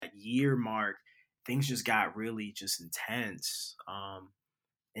year mark, things just got really just intense.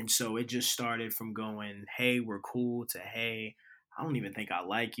 And so it just started from going, hey, we're cool, to hey, I don't even think I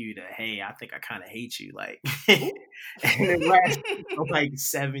like you, to hey, I think I kind of hate you. Like, and Ooh. it lasted for like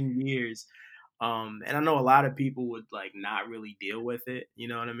 7 years. And I know a lot of people would like not really deal with it, you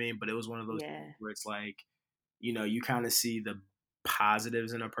know what I mean? But it was one of those Yeah. where it's like, you kind of see the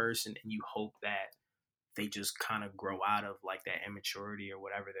positives in a person and you hope that they just kind of grow out of like that immaturity or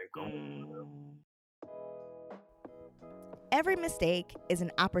whatever they're going through. Mm. Every mistake is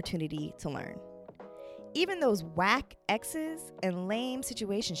an opportunity to learn. Even those whack exes and lame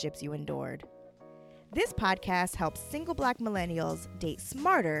situationships you endured. This podcast helps single Black millennials date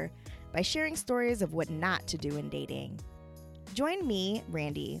smarter by sharing stories of what not to do in dating. Join me,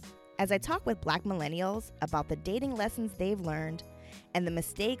 Randy, as I talk with Black millennials about the dating lessons they've learned and the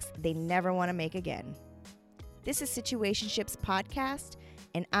mistakes they never want to make again. This is Situationships Podcast,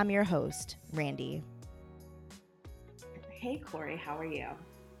 and I'm your host, Randy. Hey, Corey, how are you?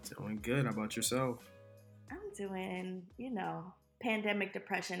 Doing good. How about yourself? I'm doing, pandemic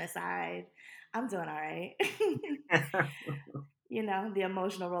depression aside, I'm doing all right. The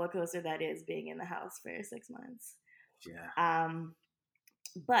emotional roller coaster that is being in the house for 6 months. Yeah.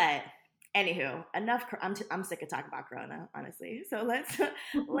 But anywho, enough. I'm sick of talking about Corona, honestly. So let's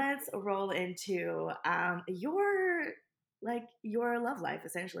roll into your love life,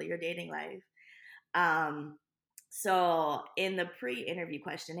 essentially your dating life. So in the pre-interview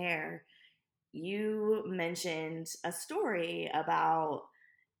questionnaire, you mentioned a story about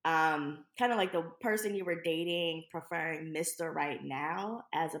kind of like the person you were dating preferring Mr. Right now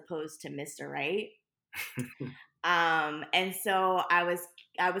as opposed to Mr. Right. And so I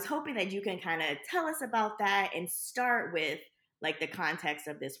was hoping that you can kind of tell us about that and start with like the context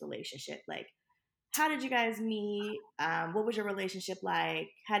of this relationship. Like, how did you guys meet? What was your relationship like?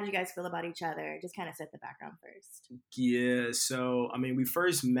 How did you guys feel about each other? Just kind of set the background first. Yeah, so I mean, we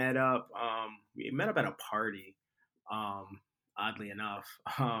first met up. We met up at a party, oddly enough,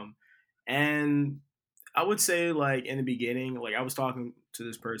 and I would say like in the beginning, like I was talking to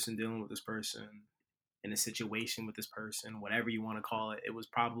this person, dealing with this person, in a situation with this person, whatever you want to call it. It was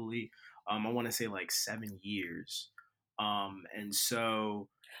probably, I want to say like 7 years, and so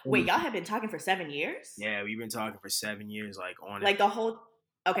Wait, y'all have been talking for 7 years? yeah, we've been talking for 7 years, like on and Like the whole.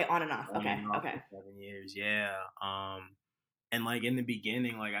 Okay, on and off. on Okay, and off okay. for 7 years. Yeah. And like in the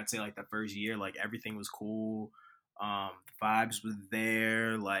beginning, like I'd say like the first year, like everything was cool. The vibes was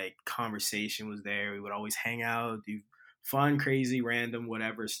there, like conversation was there. We would always hang out, do fun, crazy, random,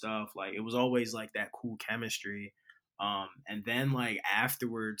 whatever stuff. Like it was always like that cool chemistry. And then like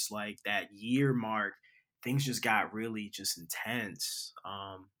afterwards, like that year mark, things just got really just intense.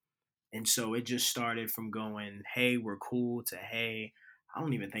 And so it just started from going, hey, we're cool, to hey, I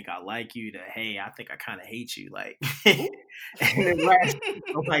don't even think I like you, to hey, I think I kind of hate you. Like, and Ooh. it lasted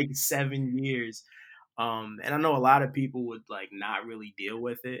for like 7 years. And I know a lot of people would like not really deal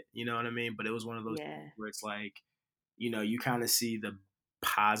with it, you know what I mean? But it was one of those Yeah. where it's like, you kind of see the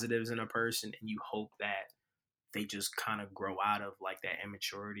positives in a person and you hope that they just kind of grow out of like that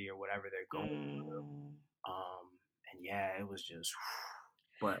immaturity or whatever they're going through. Mm. And yeah, it was just,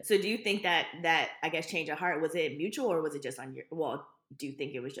 but So do you think that I guess change of heart, was it mutual or was it just on your, well, do you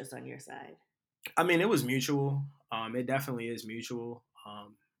think it was just on your side? I mean, it was mutual. It definitely is mutual.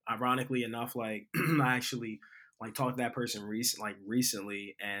 Ironically enough, like I actually like talked to that person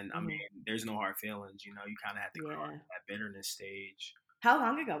recently, and I mean, Hmm. there's no hard feelings. You kind of have to cross Yeah. that bitterness stage. How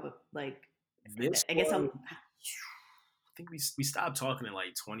long ago? Like, This I guess was, how. I think we stopped talking in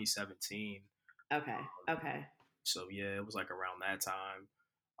like 2017. Okay. Okay. So yeah, it was like around that time.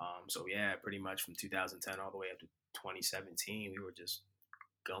 So yeah, pretty much from 2010 all the way up to 2017, we were just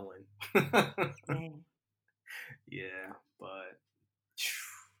going. Dang. Yeah, but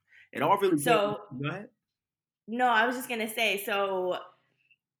it all really came. So Go ahead. no, I was just gonna say. So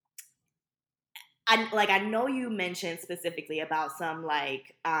I know you mentioned specifically about some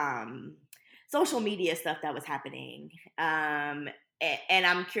like social media stuff that was happening. And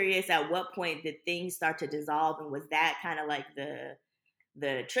I'm curious, at what point did things start to dissolve, and was that kind of like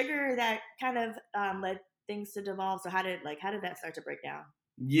the trigger that kind of led things to devolve? So how did that start to break down?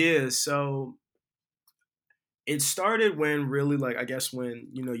 Yeah, so it started when really like I guess when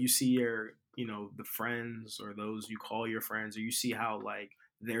you see your the friends or those you call your friends, or you see how like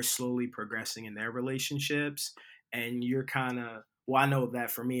they're slowly progressing in their relationships, and you're kind of, well, I know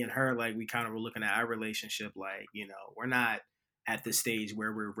that for me and her, like we kind of were looking at our relationship like we're not at the stage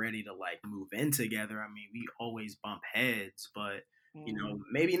where we're ready to like move in together. I mean, we always bump heads, but Mm.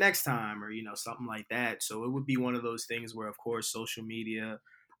 maybe next time, or something like that. So it would be one of those things where of course social media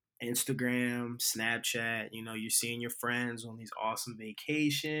Instagram, Snapchat, you're seeing your friends on these awesome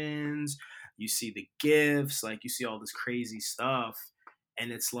vacations. You see the gifts, like you see all this crazy stuff.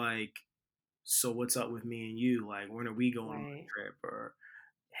 And it's like, so what's up with me and you? Like, when are we going on Right. a trip? Or,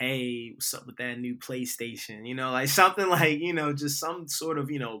 hey, what's up with that new PlayStation? Like something like, just some sort of,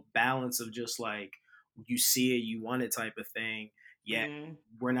 balance of just like, you see it, you want it type of thing. Yet Mm.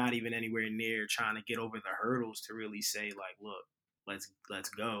 we're not even anywhere near trying to get over the hurdles to really say like, look, let's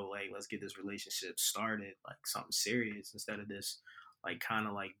go. Like, let's get this relationship started, like something serious instead of this like kind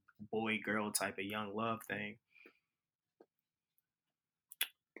of like boy girl type of young love thing.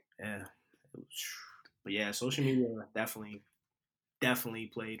 Yeah. But yeah, social media definitely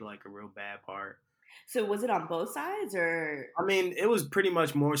played like a real bad part. So was it on both sides, or? I mean, it was pretty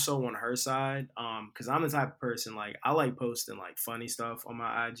much more so on her side. Because I'm the type of person like I like posting like funny stuff on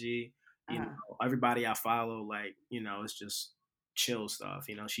my IG. Everybody I follow, like, it's just chill stuff.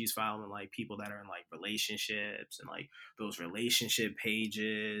 She's following like people that are in like relationships and like those relationship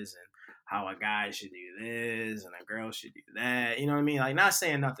pages and how a guy should do this and a girl should do that. You know what I mean? Like, not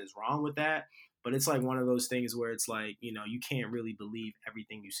saying nothing's wrong with that, but it's like one of those things where it's like, you can't really believe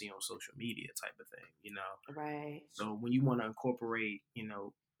everything you see on social media type of thing. Right. So when you want to incorporate,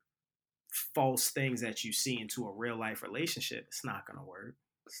 false things that you see into a real life relationship, it's not going to work.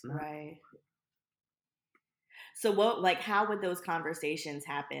 It's not. Right. So how would those conversations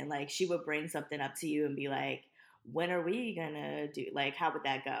happen? Like, she would bring something up to you and be like, when are we gonna do, like, how would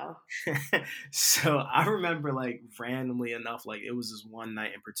that go? So I remember, like, randomly enough, like, it was this one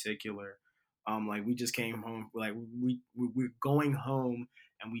night in particular. Like, we just came home, like, we're going home,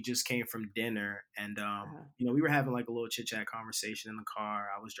 and we just came from dinner, and we were having like a little chit chat conversation in the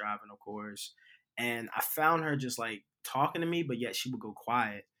car. I was driving, of course, and I found her just like talking to me, but yet she would go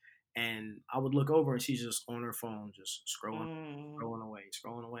quiet, and I would look over, and she's just on her phone, just scrolling away,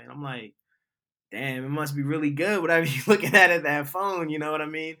 and I'm like, damn, it must be really good whatever you're looking at that phone, you know what I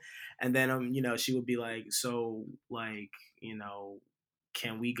mean? And then she would be like, so like,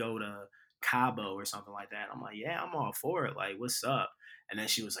 can we go to Cabo or something like that? I'm like, yeah, I'm all for it. Like, what's up? And then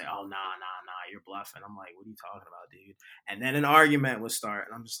she was like, oh, nah, you're bluffing. I'm like, what are you talking about, dude? And then an argument would start,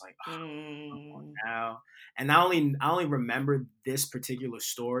 and I'm just like, oh, come on now. And I only remember this particular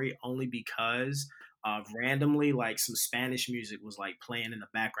story only because randomly, like, some Spanish music was like playing in the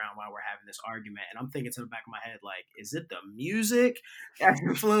background while we're having this argument, and I'm thinking to the back of my head, like, is it the music that's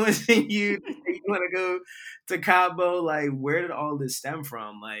influencing you? You want to go to Cabo? Like, where did all this stem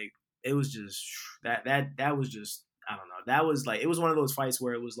from? Like, it was just that was just, I don't know. That was like, it was one of those fights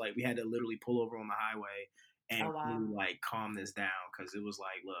where it was like we had to literally pull over on the highway and really like calm this down, because it was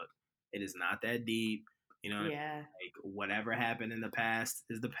like, look, it is not that deep. Like, whatever happened in the past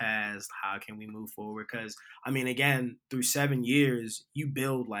is the past. How can we move forward? Because, I mean, again, through 7 years, you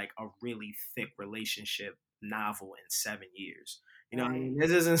build like a really thick relationship novel in 7 years. What I mean?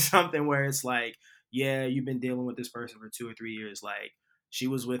 This isn't something where it's like, yeah, you've been dealing with this person for 2 or 3 years. Like, she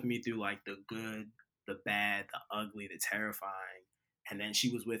was with me through like the good, the bad, the ugly, the terrifying. And then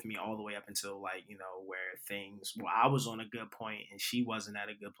she was with me all the way up until like, where I was on a good point and she wasn't at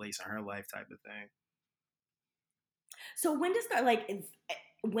a good place in her life type of thing. So when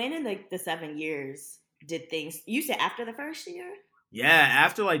when in the 7 years did things, you said after the first year? Yeah,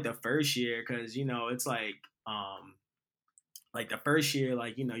 after like the first year, because it's like the first year,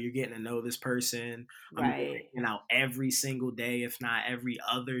 like, you're getting to know this person. Right. Every single day, if not every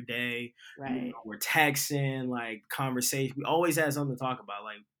other day. Right. We're texting, like, conversation. We always had something to talk about.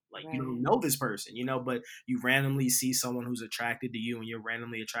 Like you don't know this person, but you randomly see someone who's attracted to you, and you're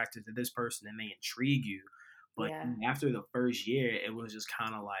randomly attracted to this person, and they intrigue you. But after the first year, it was just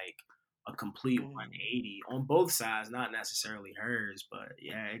kind of like a complete 180 on both sides, not necessarily hers, but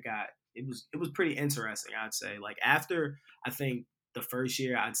yeah, it was pretty interesting, I'd say. Like, after, I think, the first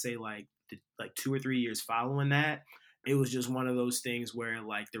year, I'd say like 2 or 3 years following that, it was just one of those things where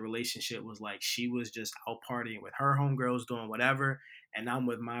like the relationship was like she was just out partying with her homegirls doing whatever, and I'm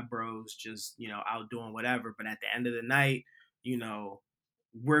with my bros just out doing whatever. But at the end of the night,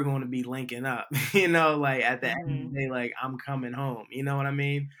 we're going to be linking up, like at the end of the day, like, I'm coming home, you know what I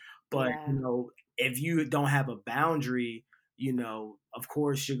mean? But, if you don't have a boundary, of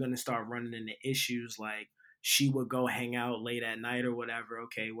course you're going to start running into issues. Like, she would go hang out late at night or whatever.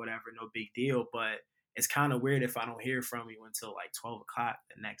 Okay, whatever, no big deal. But it's kind of weird if I don't hear from you until like 12 o'clock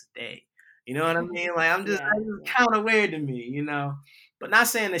the next day. You know what I mean? Like, I'm just kind of weird to me, but not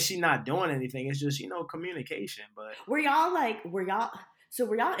saying that she's not doing anything. It's just, communication. But were y'all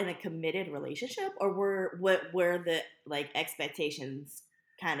in a committed relationship, or were the like expectations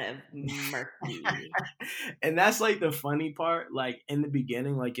kind of murky. And that's like the funny part. Like in the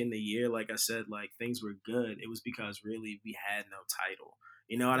beginning, like in the year, like I said, like things were good. It was because really we had no title.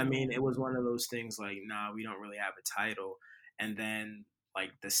 You know what I mean? It was one of those things like, nah, we don't really have a title. And then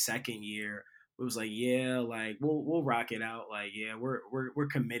like the second year, it was like, yeah, like we'll rock it out. Like, yeah, we're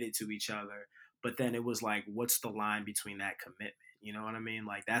committed to each other. But then it was like, what's the line between that commitment? You know what I mean?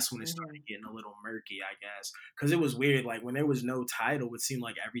 Like that's when it started getting a little murky, I guess, because it was weird. Like when there was no title, it seemed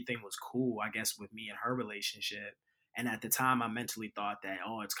like everything was cool. I guess with me and her relationship, and at the time, I mentally thought that,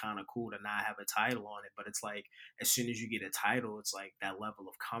 oh, it's kind of cool to not have a title on it. But it's like as soon as you get a title, it's like that level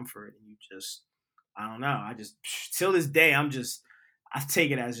of comfort, and you just, I don't know. I just till this day, I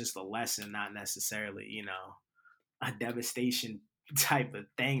take it as just a lesson, not necessarily, a devastation type of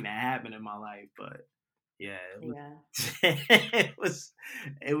thing that happened in my life, but yeah,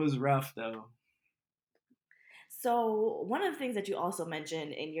 it was rough though. So one of the things that you also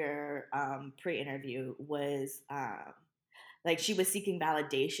mentioned in your pre-interview was like she was seeking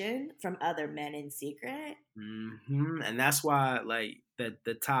validation from other men in secret. And that's why like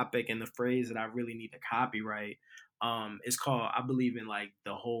the topic and the phrase that I really need to copyright is called, I believe in like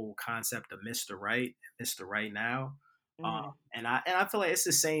the whole concept of Mr. Right, Mr. Right Now. And I feel like it's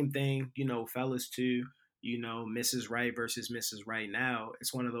the same thing, fellas too, Mrs. Right versus Mrs. Right Now.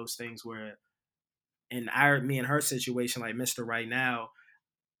 It's one of those things where in me and her situation, like Mr. Right Now,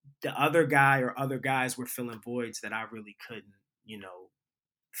 the other guy or other guys were filling voids that I really couldn't,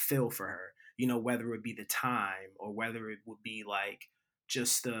 fill for her, whether it be the time or whether it would be like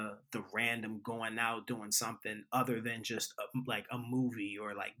just the random going out doing something other than just like a movie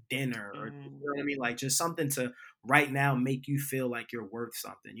or like dinner or you know what I mean, like just something to right now make you feel like you're worth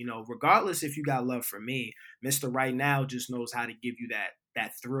something, regardless if you got love for me. Mr. Right Now just knows how to give you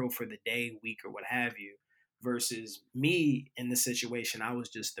that thrill for the day, week, or what have you, versus me in the situation. I was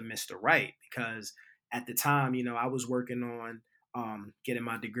just the Mr. Right because at the time, I was working on getting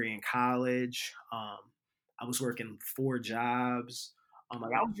my degree in college. I was working 4 jobs.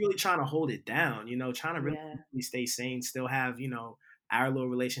 Like I was really trying to hold it down, trying to really stay sane, still have, our little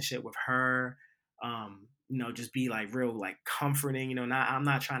relationship with her, just be like real, like comforting, I'm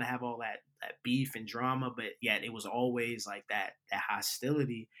not trying to have all that beef and drama, but yet it was always like that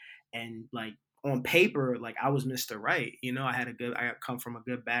hostility. And like on paper, like I was Mr. Right, I come from a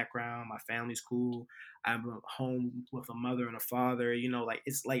good background. My family's cool. I'm home with a mother and a father, like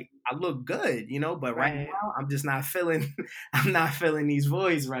it's like I look good, but right now I'm just not feeling, I'm not feeling these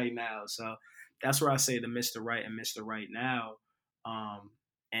voids right now. So that's where I say the Mr. Right and Mr. Right Now.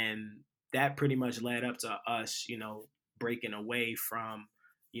 And that pretty much led up to us, breaking away from,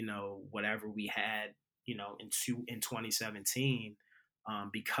 whatever we had, in 2017,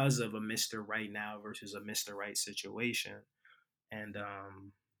 because of a Mr. Right Now versus a Mr. Right situation. And,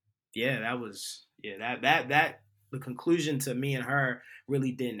 that the conclusion to me and her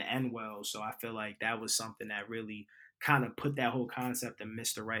really didn't end well. So I feel like that was something that really kind of put that whole concept of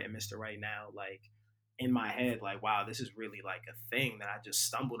Mr. Right and Mr. Right Now, like in my head, like, wow, this is really like a thing that I just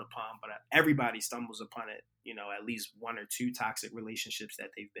stumbled upon, but everybody stumbles upon it, at least 1 or 2 toxic relationships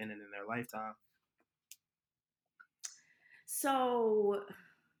that they've been in their lifetime. So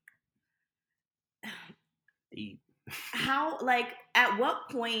how, like, at what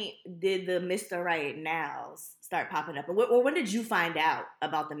point did the Mr. Right Nows start popping up? Or when did you find out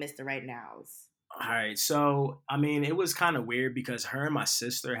about the Mr. Right Nows? All right. So, I mean, it was kind of weird because her and my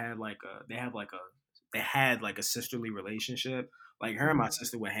sister had they had like a sisterly relationship. Like her and my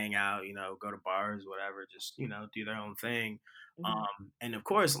sister would hang out, go to bars, whatever, just, do their own thing. And of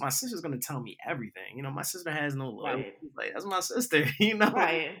course, my sister's going to tell me everything. My sister has no loyalty. Like, that's my sister,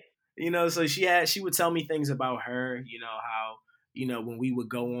 Right. So she would tell me things about her, how, when we would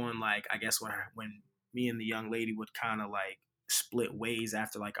go on, like, I guess when me and the young lady would kind of like split ways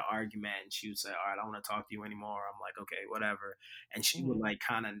after like an argument, and she would say, all right, I don't want to talk to you anymore. I'm like, okay, whatever. And she would like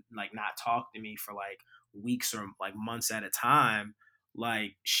kind of like not talk to me for like weeks or like months at a time.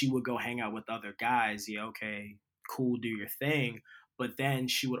 Like she would go hang out with other guys. Yeah, okay, cool, do your thing. But then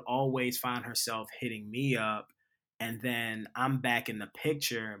she would always find herself hitting me up, and then I'm back in the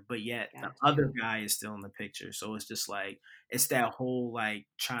picture, but yet the other guy is still in the picture. So it's just like, it's that whole like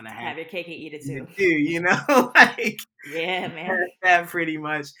trying to have your cake and eat it too. Like, yeah, man. That pretty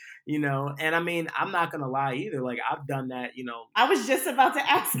much, and I mean, I'm not gonna lie either. Like I've done that, I was just about to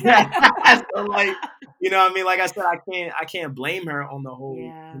ask that. So like, I mean, like I said, I can't blame her on the whole,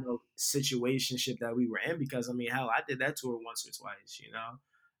 situationship that we were in, because I mean, hell, I did that to her once or twice,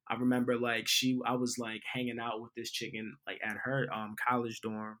 I remember like I was like hanging out with this chicken like at her college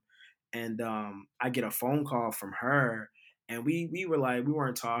dorm, and I get a phone call from her, and we were like, we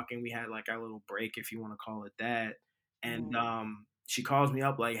weren't talking. We had like our little break, if you want to call it that. And she calls me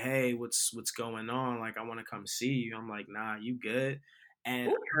up like, hey, what's going on? Like, I want to come see you. I'm like, nah, you good? And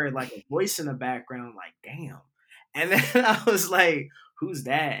Ooh. I heard like a voice in the background, like, damn. And then I was like, who's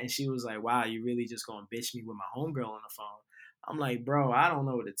that? And she was like, wow, you really just gonna bitch me with my homegirl on the phone? I'm like, bro, I don't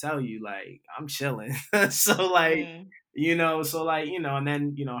know what to tell you. Like, I'm chilling. So like, Mm. so like, and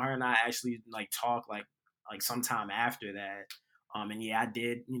then, her and I actually like talk like sometime after that. And yeah, I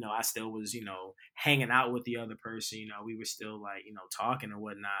did, I still was, hanging out with the other person, we were still like, talking and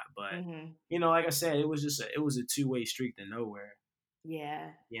whatnot. But, Mm-hmm. like I said, it was just it was a two-way street to nowhere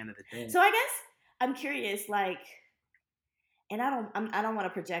Yeah. at the end of the day. So I guess I'm curious, like, and I don't want to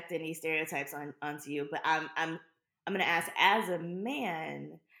project any stereotypes onto you, but I'm gonna ask, as a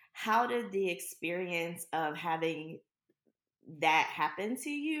man, how did the experience of having that happen to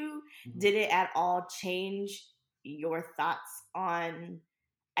you, Mhm. did it at all change your thoughts on,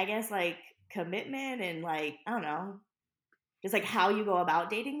 I guess, like, commitment and, like, I don't know, just like how you go about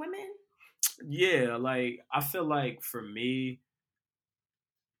dating women? Yeah, like I feel like for me,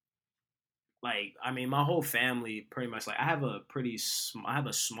 like I mean, my whole family pretty much like I have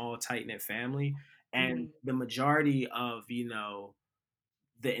a small tight knit family, and Mm-hmm. the majority of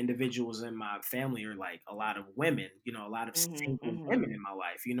the individuals in my family are like a lot of women, a lot of Mm-hmm. single Mm-hmm. women in my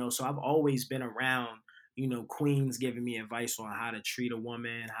life, so I've always been around, queens giving me advice on how to treat a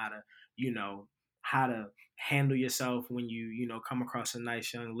woman, you know, how to handle yourself when come across a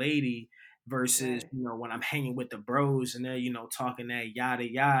nice young lady versus, Right. when I'm hanging with the bros and they're, talking that yada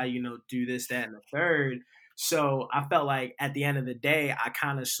yada, do this, that, and the third. So I felt like at the end of the day, I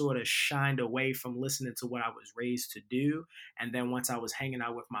kind of sort of shined away from listening to what I was raised to do. And then once I was hanging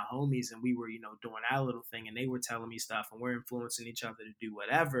out with my homies and we were, doing our little thing and they were telling me stuff and we're influencing each other to do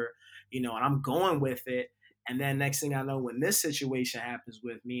whatever, and I'm going with it. And then next thing I know, when this situation happens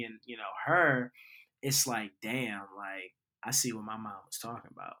with me and, her, it's like, damn, like I see what my mom was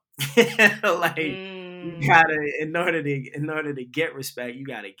talking about. Like you gotta, Mm. in order to get respect, you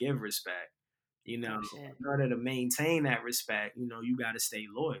gotta give respect. Oh shit. In order to maintain that respect, you gotta stay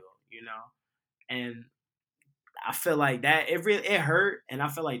loyal, and I feel like that it hurt, and I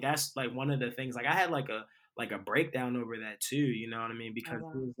feel like that's like one of the things. Like I had like a breakdown over that too. You know what I mean? Oh Because it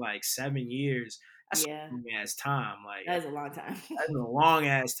wow. was like 7 years. That's Yeah, a long ass time. Like that is a long time. that's a long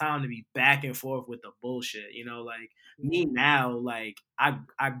ass time to be back and forth with the bullshit. Like me Yeah. now, like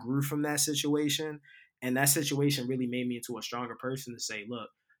I grew from that situation, and that situation really made me into a stronger person to say, look,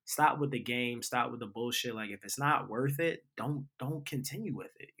 stop with the game, stop with the bullshit. Like if it's not worth it, don't continue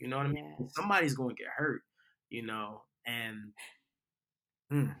with it. You know what I mean? Yes. Somebody's going to get hurt. And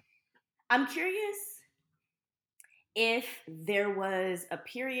mm, I'm curious if there was a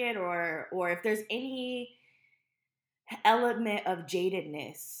period or if there's any element of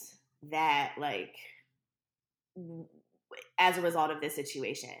jadedness that, like, as a result of this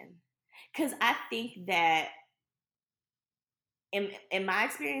situation. Because I think that in my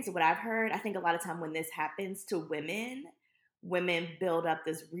experience, what I've heard, I think a lot of time when this happens to women, women build up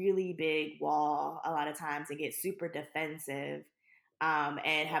this really big wall a lot of times and get super defensive,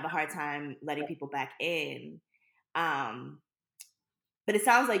 and have a hard time letting people back in. Um, but it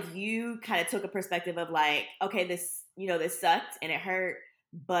sounds like you kind of took a perspective of like, okay, this sucked and it hurt,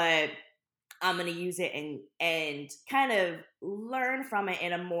 but I'm gonna use it and kind of learn from it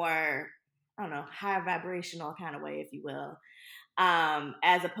in a more, I don't know, high vibrational kind of way, if you will.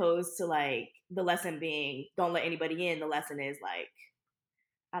 As opposed to like the lesson being don't let anybody in. The lesson is like,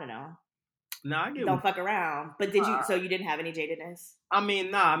 I don't know, no, I get what. don't fuck around. But so you didn't have any jadedness? I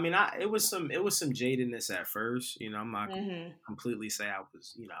mean, nah. I mean, it was some jadedness at first. I'm not gonna Mm-hmm. completely say I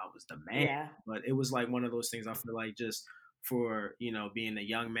was the man, Yeah. but it was like one of those things. I feel like just for being a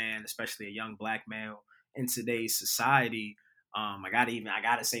young man, especially a young black male in today's society. I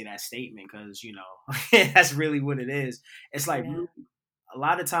gotta say that statement because that's really what it is. It's like Yeah. a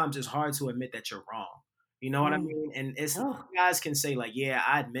lot of times it's hard to admit that you're wrong. You know what I Mm. mean? And it's Oh. guys can say like, yeah,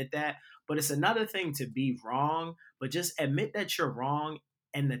 I admit that, but it's another thing to be wrong, but just admit that you're wrong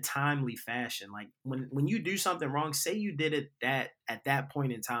in the timely fashion. Like when you do something wrong, say you did it that at that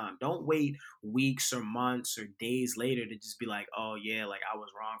point in time. Don't wait weeks or months or days later to just be like, oh yeah, like I was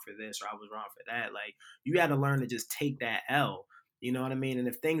wrong for this or I was wrong for that. Like you got to learn to just take that L. You know what I mean? And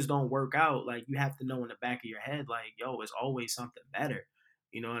if things don't work out, like you have to know in the back of your head, like, yo, it's always something better.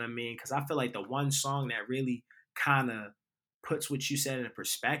 You know what I mean? Because I feel like the one song that really kind of puts what you said in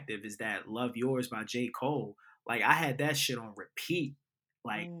perspective is that "Love Yours" by J. Cole. Like I had that shit on repeat,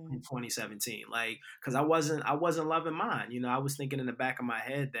 like in Mm. 2017, like because I wasn't loving mine. I was thinking in the back of my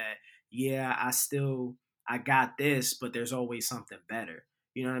head that yeah, I still I got this, but there's always something better.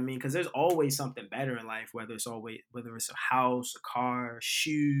 You know what I mean? Because there's always something better in life, whether it's a house, a car,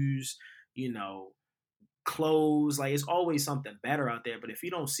 shoes, you know, clothes. Like it's always something better out there. But if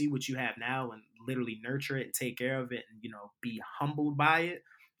you don't see what you have now and literally nurture it and take care of it and, you know, be humbled by it,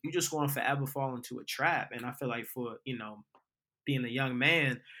 you're just going to forever fall into a trap. And I feel like for, you know, being a young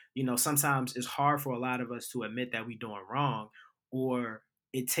man, you know, sometimes it's hard for a lot of us to admit that we're doing wrong, or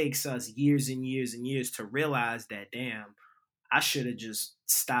it takes us years and years and years to realize that, damn, I should have just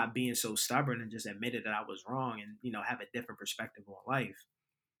stopped being so stubborn and just admitted that I was wrong and, you know, have a different perspective on life.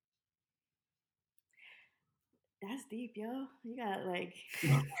 That's deep, yo. You got like,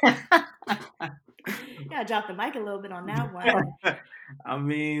 you gotta drop the mic a little bit on that one. I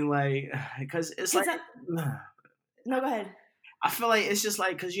mean, like, because it's like, no, go ahead. I feel like it's just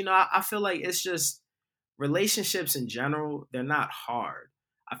like, because, you know, I feel like it's just relationships in general, they're not hard.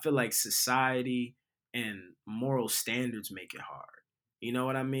 I feel like society and moral standards make it hard. You know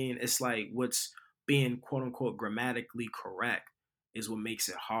what I mean? It's like what's being quote unquote grammatically correct is what makes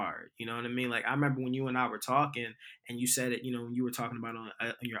it hard. You know what I mean? Like I remember when you and I were talking and you said it, you know, when you were talking about on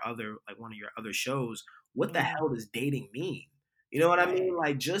your other, like one of your other shows, what the hell does dating mean? You know what I mean?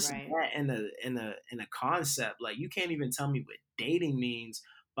 Like just that in a concept, like you can't even tell me what dating means,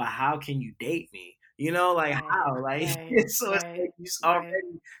 but how can you date me? You know, like how? Like so it's like you're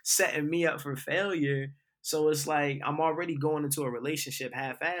already setting me up for failure. So it's like I'm already going into a relationship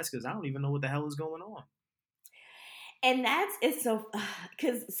half-assed because I don't even know what the hell is going on. And it's so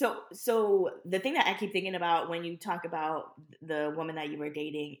because so the thing that I keep thinking about when you talk about the woman that you were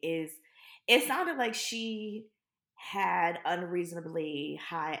dating is it sounded like she had unreasonably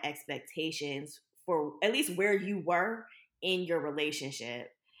high expectations for at least where you were in your relationship,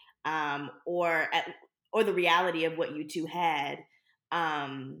 or the reality of what you two had,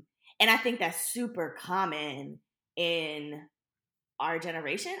 and I think that's super common in our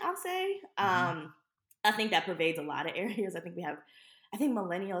generation, I'll say. I think that pervades a lot of areas. I think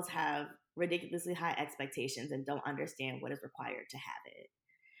millennials have ridiculously high expectations and don't understand what is required to have it.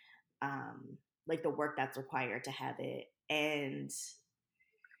 Like the work that's required to have it. And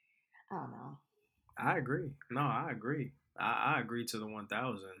I don't know. I agree. No, I agree. I agree to the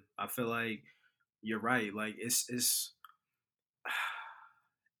 1000. I feel like you're right. Like it's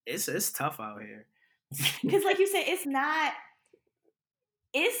tough out here. Because like you said,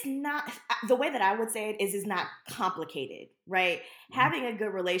 it's not the way that I would say it is it's not complicated, right? Mm-hmm. Having a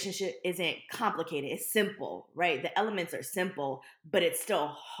good relationship isn't complicated. It's simple, right? The elements are simple, but it's still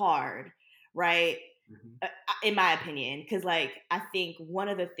hard, right? Mm-hmm. In my opinion, because like I think one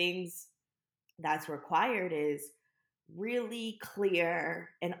of the things that's required is really clear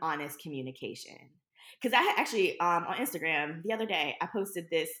and honest communication. Because I actually on Instagram the other day I posted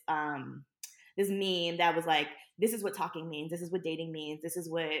this this meme that was like, this is what talking means, this is what dating means, this is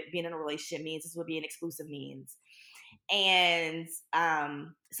what being in a relationship means, this is what being exclusive means. And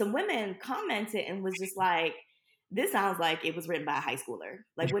some women commented and was just like, this sounds like it was written by a high schooler.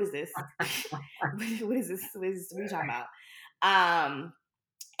 Like, what is this? What is this? What are you talking about?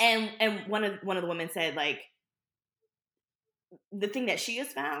 And one of the women said, like, the thing that she has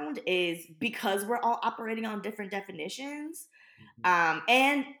found is because we're all operating on different definitions,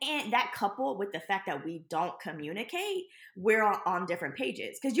 and that coupled with the fact that we don't communicate, we're on different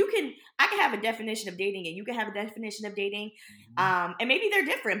pages. Because I can have a definition of dating and you can have a definition of dating, and maybe they're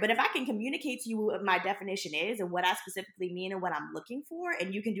different, but if I can communicate to you what my definition is and what I specifically mean and what I'm looking for,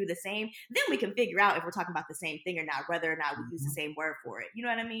 and you can do the same, then we can figure out if we're talking about the same thing or not, whether or not we use the same word for it. You know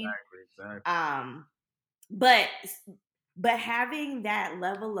what I mean? Exactly. But having that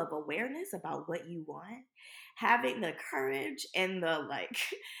level of awareness about what you want, having the courage and the like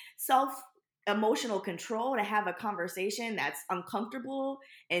emotional control to have a conversation that's uncomfortable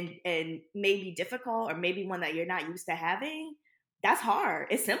and maybe difficult, or maybe one that you're not used to having, that's hard.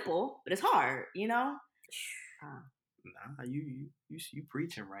 It's simple, but it's hard, you know? Nah, you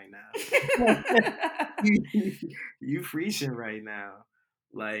preaching right now. you preaching right now.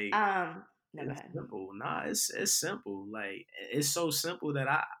 Like no, it's simple. Nah, it's simple. Like it's so simple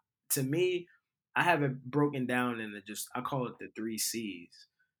that to me, I have it broken down into I call it the 3 C's.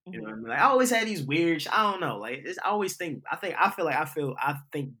 You know what I mean? Like I always had these weird. I don't know. Like I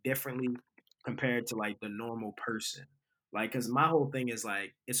think differently compared to like the normal person. Like, cause my whole thing is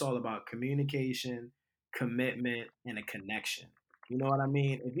like it's all about communication, commitment, and a connection. You know what I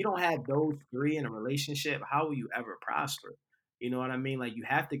mean? If you don't have those 3 in a relationship, how will you ever prosper? You know what I mean? Like you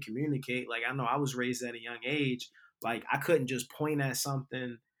have to communicate. Like I know I was raised at a young age. Like I couldn't just point at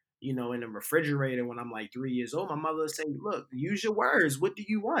something in the refrigerator when I'm like 3 years old, my mother would say, "Look, use your words. What do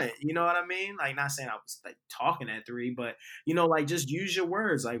you want?" You know what I mean? Like, not saying I was like talking at 3, but like, just use your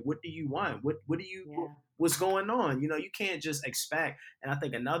words. Like, what do you want? What do you Yeah. what's going on? You can't just expect. And I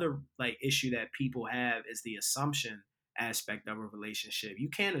think another like issue that people have is the assumption aspect of a relationship. You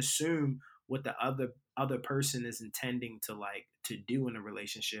can't assume what the other person is intending to do in a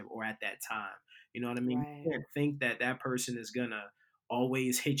relationship or at that time. You know what I mean? Right. You can't think that that person is gonna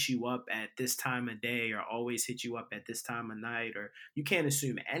always hit you up at this time of day or always hit you up at this time of night, or you can't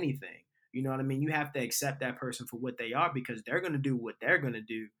assume anything. You know what I mean? You have to accept that person for what they are because they're gonna do what they're gonna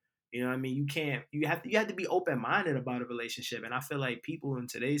do. You know what I mean? You have to be open minded about a relationship. And I feel like people in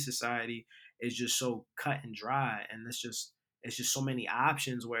today's society is just so cut and dry, and it's just so many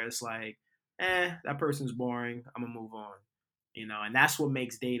options where it's like, that person's boring. I'm gonna move on. And that's what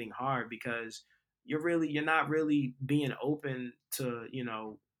makes dating hard because you're not really being open to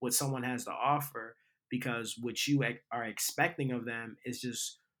what someone has to offer, because what you are expecting of them is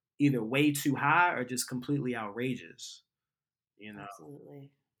just either way too high or just completely outrageous.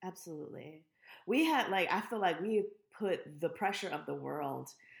 Absolutely. Absolutely. We had like I feel like we put the pressure of the world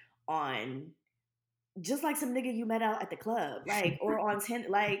on just like some nigga you met out at the club, like or on Tinder,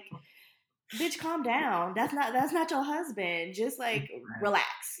 like bitch, calm down. That's not your husband. Just like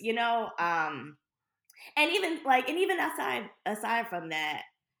relax, and even aside from that,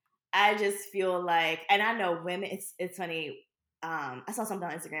 I just feel like, and I know women. It's funny. I saw something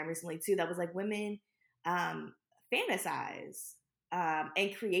on Instagram recently too that was like women um, fantasize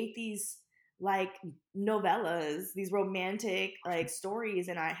and create these like novellas, these romantic like stories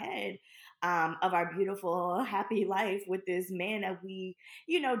in our head of our beautiful, happy life with this man that we,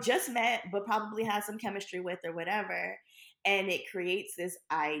 just met, but probably has some chemistry with or whatever. And it creates this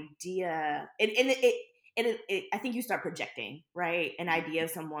idea, I think you start projecting, right, an idea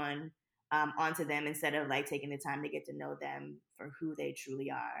of someone onto them instead of like taking the time to get to know them for who they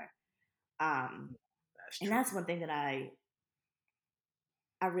truly are. And that's one thing that I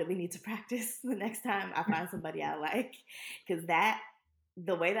really need to practice the next time I find somebody I like, because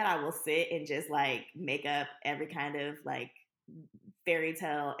the way that I will sit and just like make up every kind of like fairy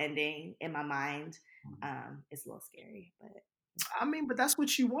tale ending in my mind, it's a little scary, but I mean, but that's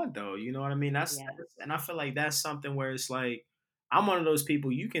what you want, though. You know what I mean? And I feel like that's something where it's like, I'm one of those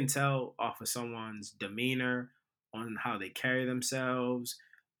people you can tell off of someone's demeanor, on how they carry themselves.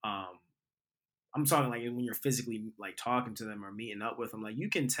 Um, I'm talking like when you're physically like talking to them or meeting up with them, like you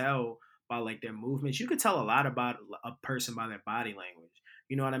can tell by like their movements. You can tell a lot about a person by their body language.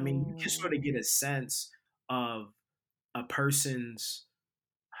 You know what I mean? You can sort of get a sense of a person's.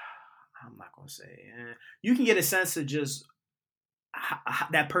 I'm not gonna say. You can get a sense of just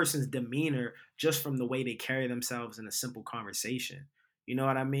that person's demeanor just from the way they carry themselves in a simple conversation. You know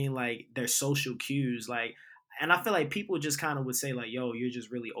what I mean? Like their social cues, like, and I feel like people just kind of would say like, "Yo, you're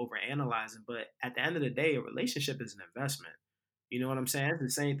just really over analyzing." But at the end of the day, a relationship is an investment. You know what I'm saying? It's the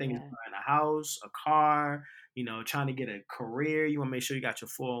same thing as buying a house, a car. Trying to get a career. You want to make sure you got your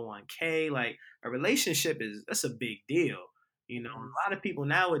 401k. Like a relationship that's a big deal. A lot of people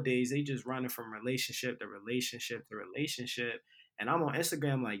nowadays, they just running from relationship to relationship to relationship. And I'm on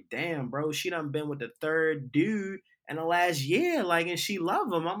Instagram like, damn, bro, she done been with the third dude in the last year, like, and she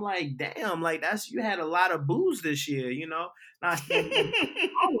love him. I'm like, damn, like you had a lot of booze this year, Not saying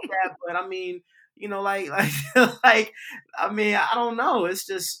wrong with that, but I mean, like, I mean, I don't know. It's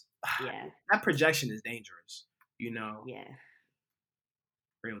just that projection is dangerous, Yeah.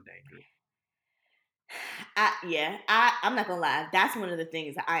 Real dangerous. I'm not gonna lie. That's one of the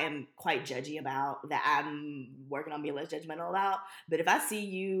things that I am quite judgy about, that I'm working on being less judgmental about. But if I see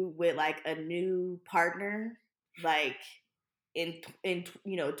you with like a new partner, like in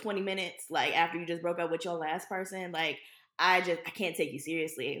 20 minutes, like after you just broke up with your last person, like I can't take you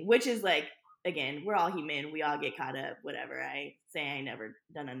seriously. Which is like, again, we're all human. We all get caught up. Whatever. I say I ain't never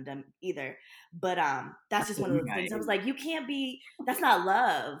done undone either. But that's just one of those things. I was like, you can't be. That's not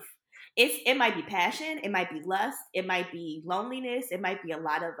love. It might be passion, it might be lust, it might be loneliness, it might be a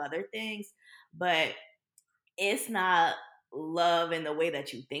lot of other things, but it's not love in the way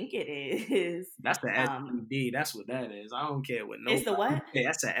that you think it is. That's the STD. That's what that is. I don't care what no. It's the what?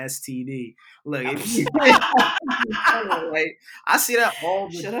 That's an STD. Look, like I see that all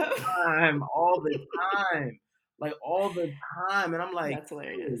the time, like all the time, and I'm like, that's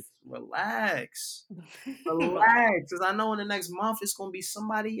hilarious. Relax, because I know in the next month it's gonna be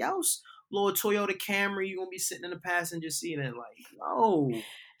somebody else. Little Toyota Camry, you're gonna be sitting in the passenger seat and like, no,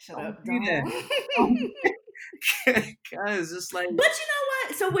 shut up, do that. Cause it's like, but you know what?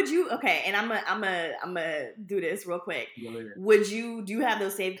 So would you? Okay, and I'm a do this real quick. Do you have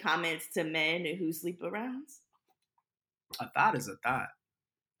those same comments to men who sleep around? A thought is a thought.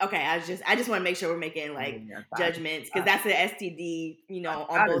 Okay, I just want to make sure we're making like judgments because that's an STD,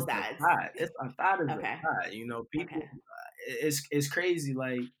 on both sides. A thought is a thought. People. Okay. It's crazy.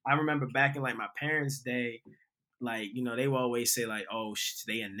 Like I remember back in like my parents' day, like they will always say like, "Oh,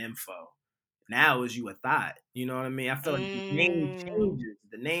 they a nympho." Now is you a thought? You know what I mean? I feel like the name changes.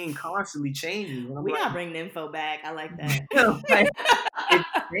 The name constantly changes. We gotta bring nympho back. I like that. It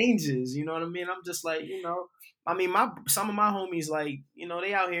changes. You know what I mean? I'm just like, I mean, some of my homies, like,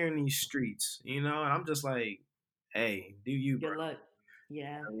 they out here in these streets, and I'm just like, hey, do you, good bro. luck.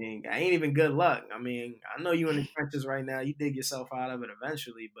 Yeah. I mean, I ain't even good luck. I mean, I know you in the trenches right now. You dig yourself out of it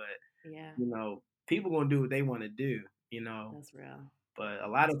eventually, but yeah, people gonna do what they want to do. That's real. But a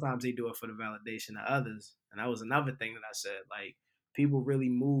lot of times they do it for the validation of others, and that was another thing that I said. Like, people really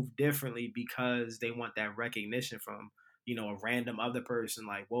move differently because they want that recognition from a random other person.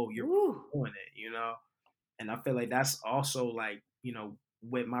 Like, whoa, you're doing it, And I feel like that's also like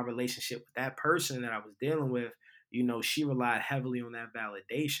with my relationship with that person that I was dealing with. She relied heavily on that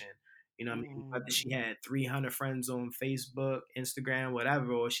validation. I mean, whether she had 300 friends on Facebook, Instagram,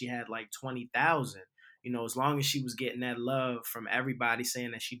 whatever, or she had like 20,000. As long as she was getting that love from everybody saying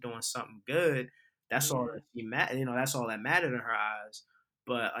that she's doing something good, that's all that she that's all that mattered in her eyes.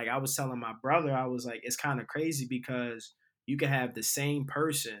 But like I was telling my brother, I was like, it's kind of crazy because you could have the same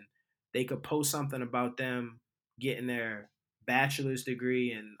person, they could post something about them getting their bachelor's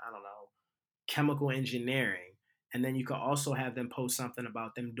degree in, I don't know, chemical engineering. And then you could also have them post something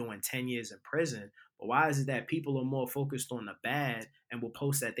about them doing 10 years in prison. But why is it that people are more focused on the bad and will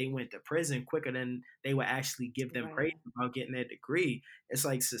post that they went to prison quicker than they would actually give them praise about getting their degree? It's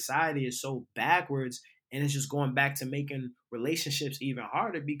like society is so backwards, and it's just going back to making relationships even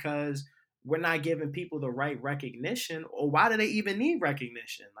harder because we're not giving people the right recognition. Or why do they even need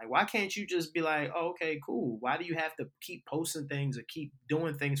recognition? Like, why can't you just be like, oh, okay, cool. Why do you have to keep posting things or keep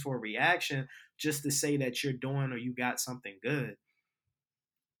doing things for a reaction just to say that you're doing or you got something good?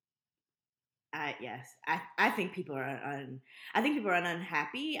 Yes, I think people are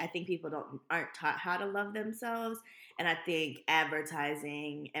unhappy. I think people aren't taught how to love themselves, and I think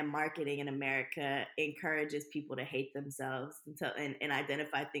advertising and marketing in America encourages people to hate themselves and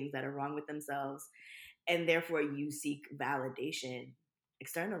identify things that are wrong with themselves, and therefore you seek validation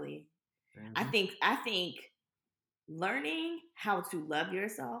externally. Mm-hmm. I think learning how to love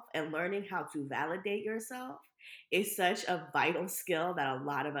yourself and learning how to validate yourself is such a vital skill that a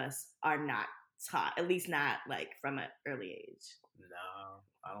lot of us are not taught, at least not like from an early age. No,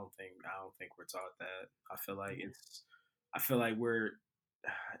 I don't think we're taught that. I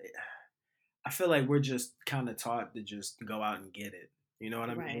feel like we're just kind of taught to just go out and get it. You know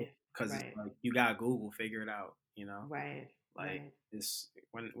what I mean? Because it's like you got Google, figure it out. Like it's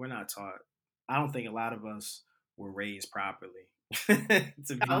when we're not taught. I don't think a lot of us were raised properly. We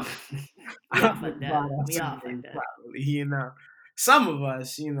all fucked up. Some of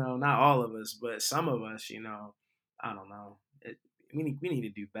us, not all of us, but some of us, I don't know. We need to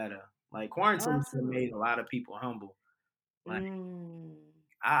do better. Like quarantine made a lot of people humble. Like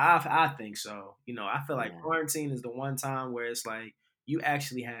I think so. I feel like quarantine is the one time where it's like you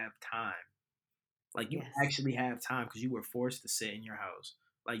actually have time. Like you actually have time because you were forced to sit in your house.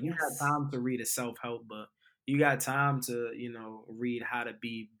 Like you got time to read a self-help book. You got time to, read how to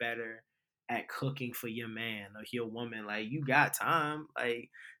be better at cooking for your man or your woman. Like you got time.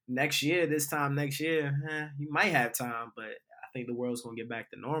 Like this time next year, you might have time, but I think the world's gonna get back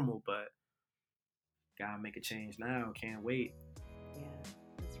to normal. But gotta make a change now. Can't wait. Yeah.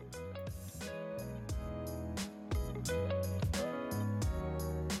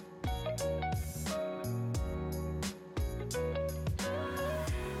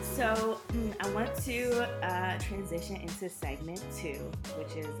 So I want to transition into segment 2,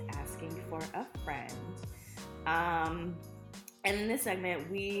 which is asking for a friend. And in this segment,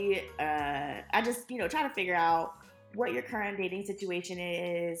 I just try to figure out what your current dating situation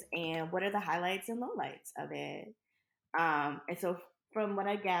is and what are the highlights and lowlights of it. And so from what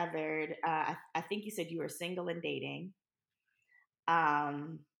I gathered, I think you said you were single and dating.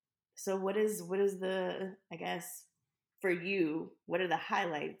 So what is the, I guess, for you, what are the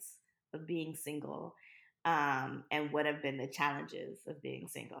highlights of being single? And what have been the challenges of being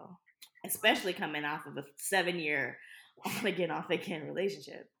single, especially coming off of a 7-year off again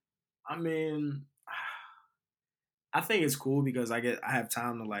relationship? I mean, I think it's cool because I have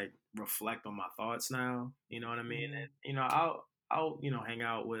time to like reflect on my thoughts now. You know what I mean? Mm-hmm. And I'll hang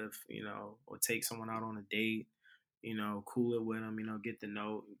out with or take someone out on a date. cool it with them, get to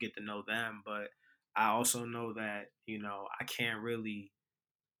know them. But I also know that, I can't really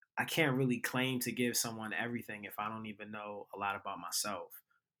claim to give someone everything if I don't even know a lot about myself.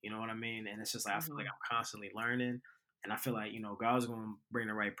 You know what I mean? And it's just like I feel like Hmm. I'm constantly learning, and I feel like God's gonna bring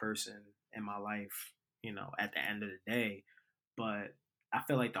the right person in my life. At the end of the day, but I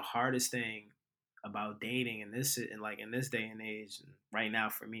feel like the hardest thing about dating in this day and age, and right now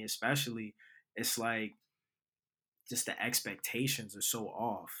for me especially, it's like just the expectations are so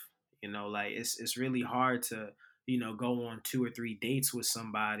off. Like it's really hard to go on 2 or 3 dates with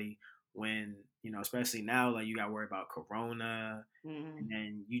somebody when especially now, like you got to worry about corona, and Hmm.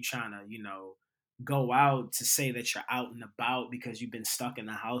 then you trying to go out to say that you're out and about because you've been stuck in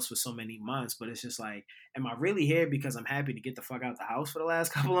the house for so many months. But it's just like, am I really here because I'm happy to get the fuck out the house for the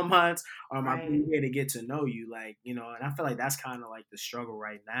last couple of months, or am I Right. really here to get to know you? Like, and I feel like that's kind of like the struggle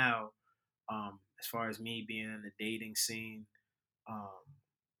right now, as far as me being in the dating scene. Um,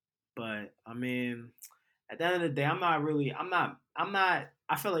 but I mean, at the end of the day, I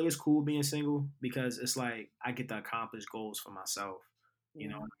feel like it's cool being single because it's like I get to accomplish goals for myself. You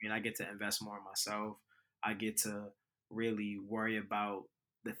know Yeah. what I mean? I get to invest more in myself. I get to really worry about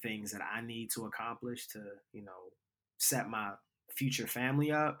the things that I need to accomplish to, set my future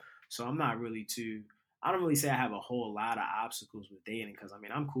family up. So I don't really say I have a whole lot of obstacles with dating because I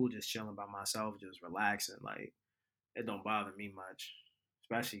mean, I'm cool just chilling by myself, just relaxing. Like, it don't bother me much,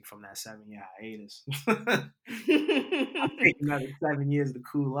 especially from that 7 year hiatus. I take another 7 years to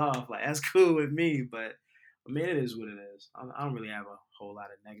cool off. Like, that's cool with me, but I mean, it is what it is. I don't really have a whole lot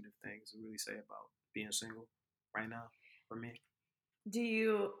of negative things to really say about being single right now for me. Do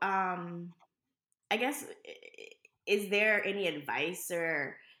you, I guess, is there any advice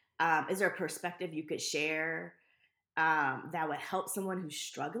or is there a perspective you could share that would help someone who's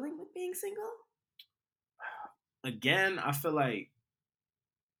struggling with being single? Again, I feel like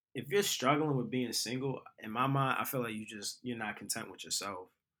if you're struggling with being single, in my mind, I feel like you're not content with yourself.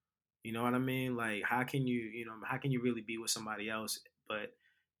 You know what I mean? Like, how can you really be with somebody else, but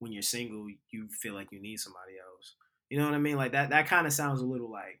when you're single, you feel like you need somebody else. You know what I mean? Like that kind of sounds a little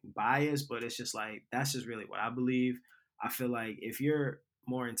like biased, but it's just like that's just really what I believe. I feel like if you're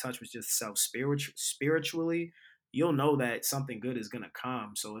more in touch with yourself spiritually, you'll know that something good is gonna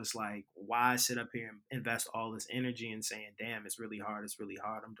come. So it's like, why sit up here and invest all this energy and saying, "Damn, it's really hard.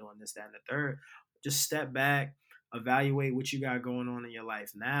 I'm doing this, that, and the third." Just step back, evaluate what you got going on in your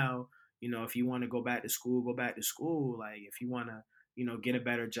life now. If you want to go back to school, go back to school. Like, if you want to get a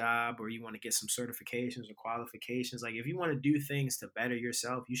better job, or you want to get some certifications or qualifications, like if you want to do things to better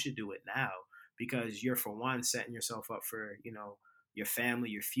yourself, you should do it now, because you're, for one, setting yourself up for your family,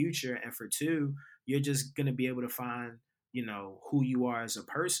 your future, and for two, you're just going to be able to find who you are as a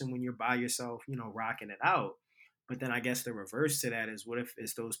person when you're by yourself, rocking it out. But then I guess the reverse to that is, what if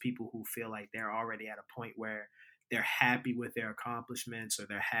it's those people who feel like they're already at a point where they're happy with their accomplishments, or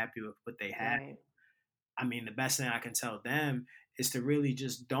they're happy with what they have? Right. I mean, the best thing I can tell them is to really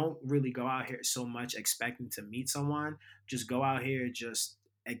just don't really go out here so much expecting to meet someone. Just go out here just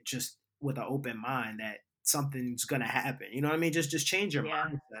with an open mind that something's gonna happen. You know what I mean? Just change your Yeah.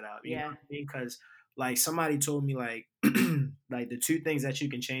 mindset up. You know Yeah. what I mean? Because like somebody told me, like like the two things that you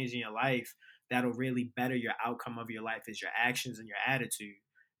can change in your life that'll really better your outcome of your life is your actions and your attitude.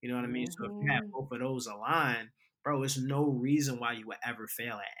 You know what I mean? So if you have Hmm. both of those aligned, bro, there's no reason why you would ever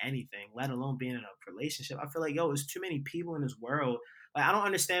fail at anything, let alone being in a relationship. I feel like, yo, there's too many people in this world. Like, I don't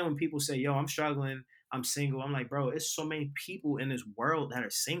understand when people say, yo, I'm struggling, I'm single. I'm like, bro, it's so many people in this world that are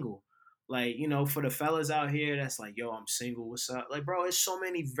single. Like, for the fellas out here that's like, yo, I'm single, what's up? Like, bro, it's so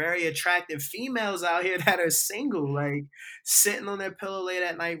many very attractive females out here that are single, like sitting on their pillow late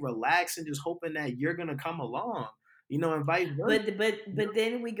at night, relaxing, just hoping that you're gonna come along, and vice versa. But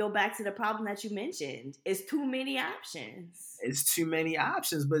then we go back to the problem that you mentioned. It's too many options. It's too many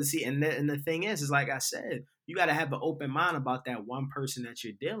options. But see, and the thing is like I said, you got to have an open mind about that one person that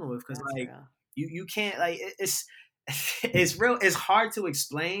you're dealing with, because That's like real. you can't, like, it's it's real. It's hard to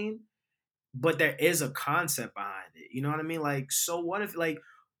explain, but there is a concept behind it. You know what I mean? Like, so what if, like,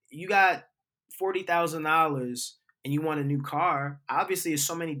 you got $40,000 and you want a new car? Obviously, there's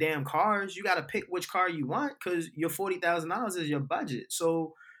so many damn cars. You got to pick which car you want because your $40,000 is your budget.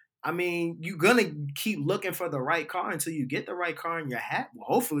 So, I mean, you're gonna keep looking for the right car until you get the right car, and you're happy. Well,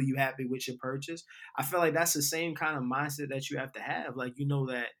 hopefully, you're happy with your purchase. I feel like that's the same kind of mindset that you have to have. Like,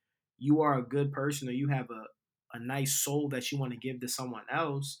 that you are a good person, or you have a nice soul that you want to give to someone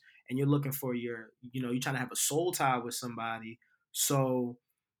else, and you're looking for you're trying to have a soul tie with somebody. So,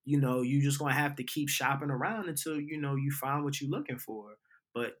 you just gonna have to keep shopping around until you find what you're looking for.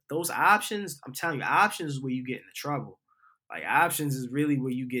 But those options, I'm telling you, options is where you get into trouble. Like options is really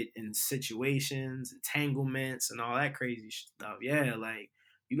where you get in situations, entanglements, and all that crazy stuff. Yeah, like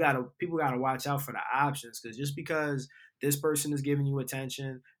people gotta watch out for the options, because just because this person is giving you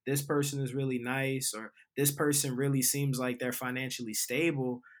attention, this person is really nice, or this person really seems like they're financially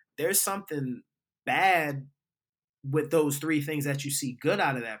stable, there's something bad with those three things that you see good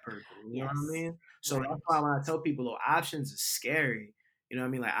out of that person. You know what I Yes. mean? So Right. that's why when I tell people, though, options is scary. You know what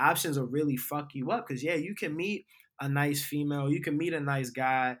I mean? Like options will really fuck you up, because yeah, you can meet a nice female, you can meet a nice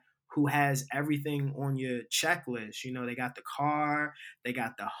guy who has everything on your checklist. You know, they got the car, they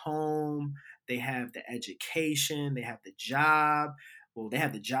got the home, they have the education, they have the job. Well, they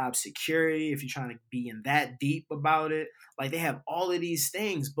have the job security if you're trying to be in that deep about it. Like they have all of these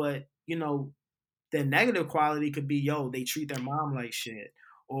things, but you know, the negative quality could be, yo, they treat their mom like shit,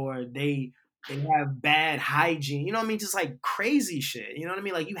 or they have bad hygiene. You know what I mean? Just like crazy shit. You know what I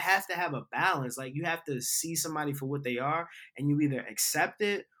mean? Like you have to have a balance. Like you have to see somebody for what they are, and you either accept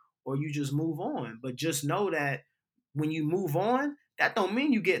it or you just move on. But just know that when you move on, that don't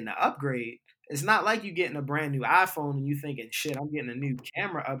mean you getting an upgrade. It's not like you getting a brand new iPhone and you thinking, shit, I'm getting a new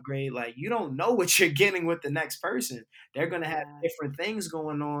camera upgrade. Like you don't know what you're getting with the next person. They're gonna have Yeah. different things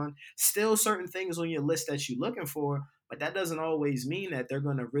going on, still certain things on your list that you're looking for, but that doesn't always mean that they're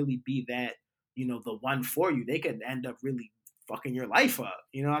gonna really be that, you know, the one for you. They could end up really fucking your life up.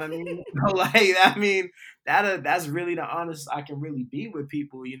 You know what I mean? Like I mean, that's really the honest I can really be with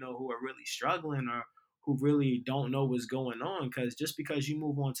people, you know, who are really struggling or who really don't know what's going on. Because just because you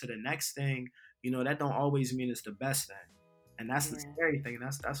move on to the next thing, you know, that don't always mean it's the best thing. And that's the Yeah. scary thing.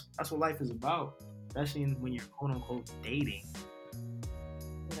 That's what life is about, especially when you're quote unquote dating.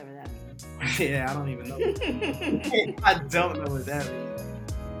 Whatever that means. Yeah, I don't even know. I don't know what that means.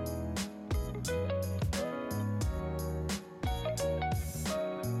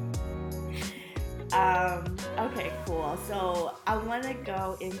 Okay, cool. So I want to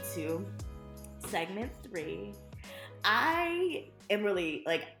go into segment 3. I am really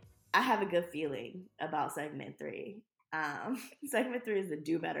like, I have a good feeling about segment 3. Segment 3 is the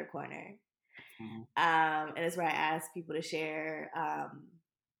Do Better Corner. Mhm. And it's where I ask people to share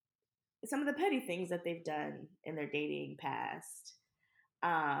some of the petty things that they've done in their dating past.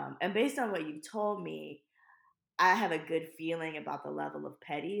 And based on what you've told me, I have a good feeling about the level of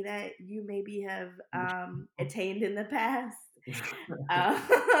petty that you maybe have attained in the past. Um,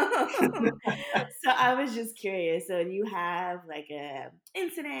 so I was just curious. So do you have like a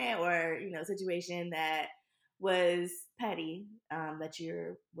incident or situation that was petty that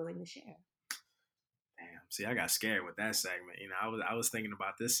you're willing to share? Damn. See, I got scared with that segment. You know, I was thinking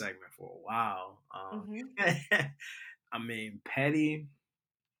about this segment for a while. Mm-hmm. I mean, petty.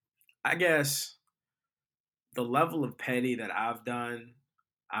 I guess the level of petty that I've done,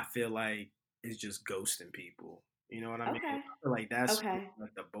 I feel like is just ghosting people. You know what I mean? I Okay. feel like that's Okay.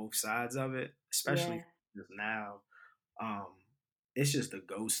 like the both sides of it, especially Yeah. just now. Um, it's just the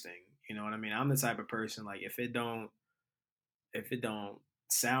ghosting. You know what I mean? I'm the type of person like if it don't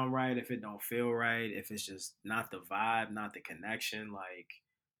sound right, if it don't feel right, if it's just not the vibe, not the connection, like,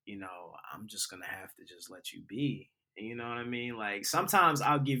 you know, I'm just gonna have to just let you be. You know what I mean? Like sometimes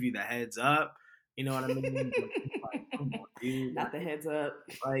I'll give you the heads up. You know what I mean? But it's like, come on, dude. Not the heads up.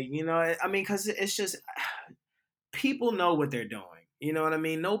 Like, you know, I mean, because it's just people know what they're doing. You know what I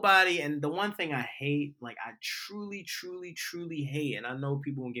mean? Nobody, and the one thing I hate, like I truly, truly, truly hate, and I know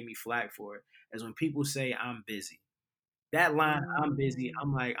people will give me flack for it, is when people say I'm busy. That line, I'm busy, Mm.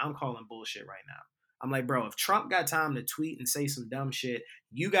 I'm like, I'm calling bullshit right now. I'm like, bro, if Trump got time to tweet and say some dumb shit,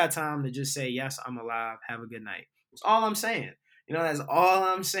 you got time to just say, yes, I'm alive, have a good night. That's all I'm saying. You know, that's all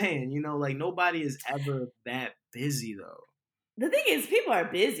I'm saying. You know, like nobody is ever that busy though. The thing is, people are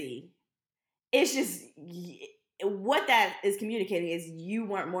busy. It's just what that is communicating is you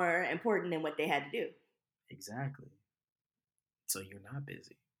weren't more important than what they had to do. Exactly. So you're not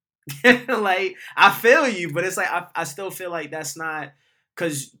busy. Like, I feel you, but it's like, I still feel like that's not,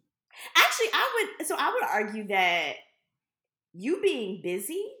 because Actually, I would argue that you being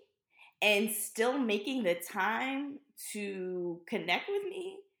busy and still making the time to connect with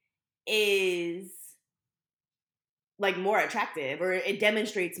me is like more attractive, or it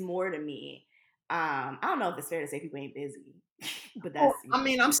demonstrates more to me. I don't know if it's fair to say people ain't busy, but well, that's I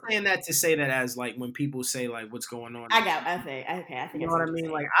mean, I'm saying that to say that as like when people say like what's going on. I You think I know see what I what you're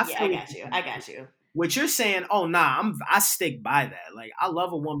mean? Like saying. I Yeah, I feel got you. I got you. what you're saying. Oh nah, I stick by that. Like I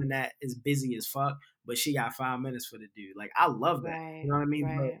love a woman that is busy as fuck, but she got 5 minutes for the dude. Like I love that. You Right, know what I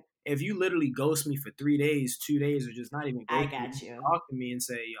mean? But right. if you literally ghost me for 3 days, 2 days, or just not even I ghost me, got just you. talk to me and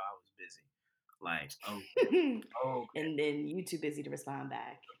say, yo, I was busy. Like, okay, okay, and then you too busy to respond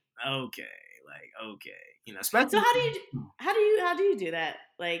back. okay, okay. You know, So especially. how do you do that?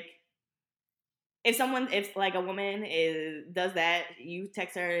 Like, if like a woman does that, you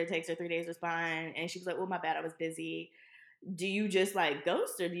text her, it takes her 3 days to respond, and she was like, "Well, my bad, I was busy." Do you just like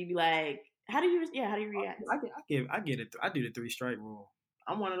ghost, or do you be like, how do you react? I get it. I do the 3 strike rule.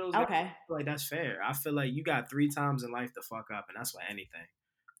 I'm one of those guys. Okay. I feel like that's fair. I feel like you got 3 times in life to fuck up, and that's for anything.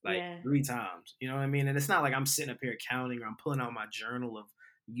 Like Yeah. 3 times. You know what I mean? And it's not like I'm sitting up here counting or I'm pulling out my journal of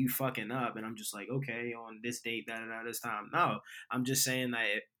you fucking up, and I'm just like, okay, on this date, this time. No, I'm just saying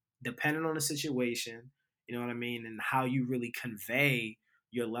that depending on the situation, you know what I mean, and how you really convey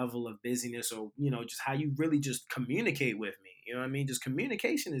your level of busyness, or just how you really just communicate with me. You know what I mean? Just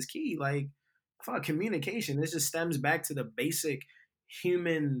communication is key. Like, fuck, communication. This just stems back to the basic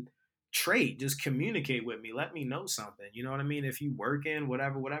human trait. Just communicate with me. Let me know something. You know what I mean? If you working,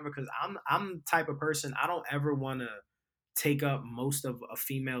 whatever. Because I'm the type of person, I don't ever want to take up most of a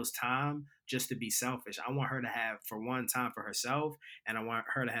female's time just to be selfish. I want her to have, for one, time for herself, and I want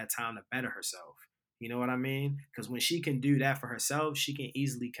her to have time to better herself. You know what I mean? Because when she can do that for herself, she can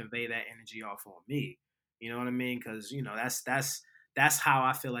easily convey that energy off on me. You know what I mean? Because that's how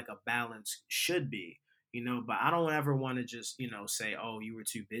I feel like a balance should be. But I don't ever want to just say, "Oh, you were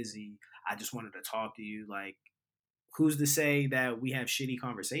too busy. I just wanted to talk to you." Like, who's to say that we have shitty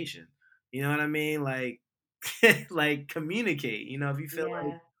conversation? You know what I mean? Like, like, communicate. If you feel like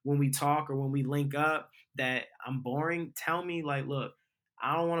Yeah. when we talk or when we link up that I'm boring, tell me, like, look,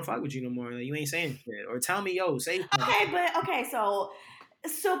 I don't want to fuck with you no more. Like, you ain't saying shit. Or tell me, yo, say something.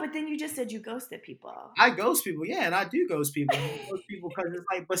 So but then you just said you ghosted people. I ghost people, yeah, and I do ghost people. And I ghost people because it's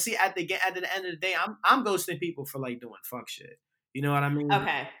like, but see, at the end of the day, I'm ghosting people for like doing fuck shit. You know what I mean?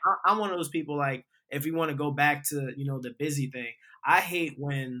 Okay. I'm one of those people. Like, if we want to go back to the busy thing, I hate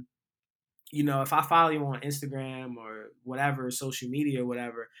when if I follow you on Instagram or whatever, social media or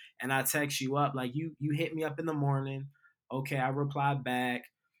whatever, and I text you up, like you hit me up in the morning, okay, I reply back,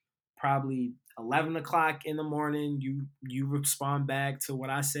 probably 11 o'clock in the morning, you respond back to what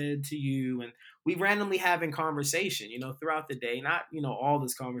I said to you, and we randomly having conversation, throughout the day, not all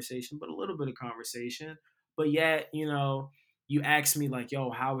this conversation, but a little bit of conversation, but yet you ask me like,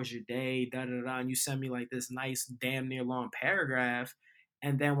 yo, how was your day, da da da, and you send me like this nice damn near long paragraph,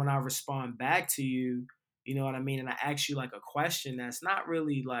 and then when I respond back to you, you know what I mean, and I ask you like a question that's not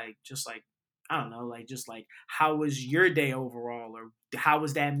really like just like, I don't know, like just like, how was your day overall, or how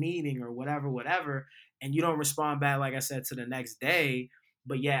was that meeting, or whatever, and you don't respond back, like I said, to the next day,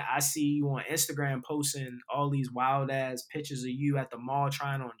 but yeah, I see you on Instagram posting all these wild ass pictures of you at the mall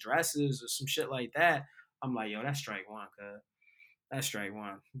trying on dresses or some shit like that. I'm like, yo, that's strike one, cuz. That's strike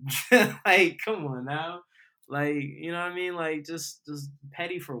one. Like, come on now. Like, you know what I mean? Like, just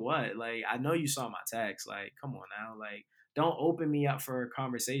petty for what? Like, I know you saw my text. Like, come on now. Like, don't open me up for a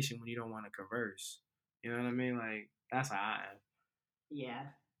conversation when you don't want to converse. You know what I mean? Like, that's how I am. Yeah.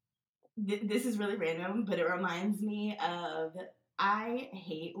 This is really random, but it reminds me of, I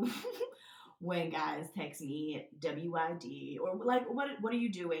hate when guys text me WID or like, what are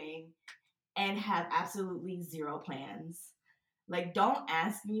you doing, and have absolutely zero plans. Like, don't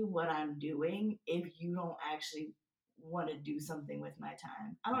ask me what I'm doing if you don't actually want to do something with my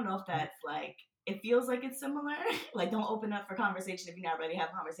time. I don't know if that's like, it feels like it's similar. Like, don't open up for conversation if you're not ready to have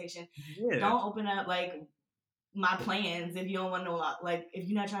a conversation. Yeah. Don't open up like my plans if you don't want to know, like, if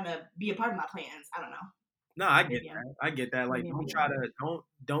you're not trying to be a part of my plans. I don't know. No, I get that. I get that. Like,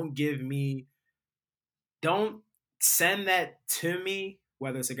 don't send that to me,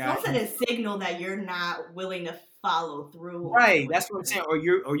 whether it's a guy. Don't send a signal that you're not willing to follow through. Right, that's what I'm saying. Or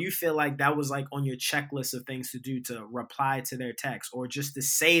you feel like that was like on your checklist of things to do, to reply to their text, or just to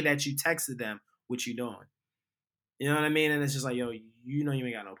say that you texted them, what you doing. You know what I mean? And it's just like, yo, you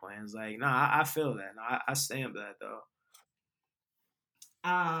ain't got no plans. Like, nah, I feel that. Nah, I stand that though.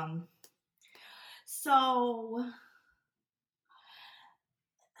 So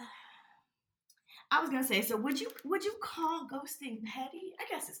I was gonna say, so would you call ghosting petty? I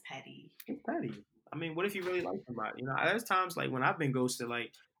guess it's petty. It's petty. I mean, what if you really like somebody? There's times like when I've been ghosted,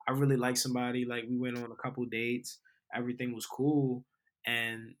 like I really like somebody, like we went on a couple dates, everything was cool,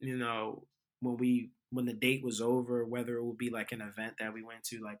 and when the date was over, whether it would be like an event that we went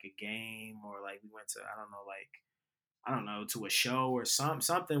to, like a game, or like we went to, I don't know, to a show or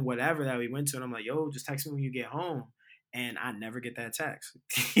something, whatever that we went to, and I'm like, yo, just text me when you get home. And I never get that text.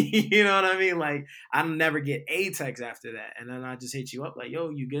 You know what I mean? Like, I never get a text after that. And then I just hit you up like, yo,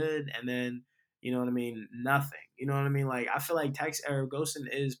 you good? And then, you know what I mean? Nothing. You know what I mean? Like, I feel like text or ghosting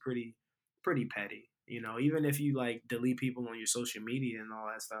is pretty petty. Even if you like delete people on your social media and all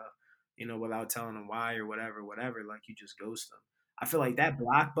that stuff, without telling them why or whatever, like you just ghost them. I feel like that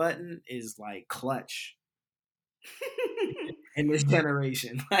block button is like clutch in this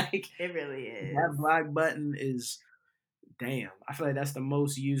generation. Like it really is. that block button is damn. I feel like that's the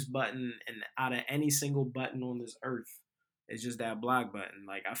most used button and out of any single button on this earth. It's just that block button.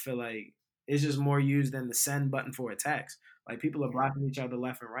 Like I feel like it's just more used than the send button for a text. Like people are blocking each other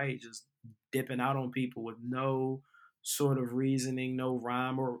left and right, just dipping out on people with no sort of reasoning, no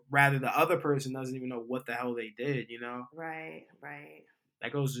rhyme, or rather the other person doesn't even know what the hell they did, Right.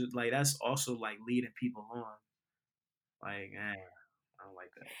 That goes to, like, that's also like leading people on. Like, I don't like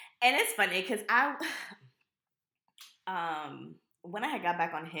that. And it's funny because when I had got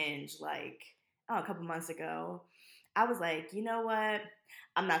back on Hinge, like, a couple months ago, I was like, you know what?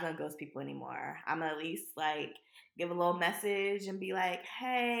 I'm not gonna ghost people anymore. I'm gonna at least like give a little message and be like,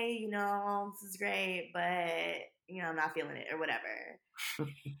 hey, this is great, but I'm not feeling it or whatever.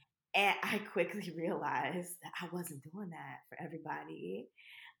 And I quickly realized that I wasn't doing that for everybody.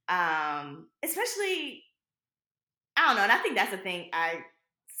 Especially, I don't know, and I think that's the thing I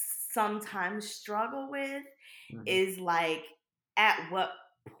sometimes struggle with is like, at what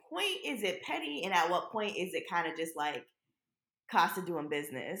point is it petty and at what point is it kind of just like cost of doing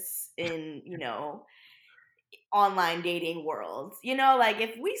business in, online dating worlds. Like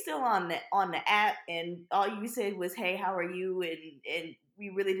if we still on the app and all you said was, hey, how are you? And we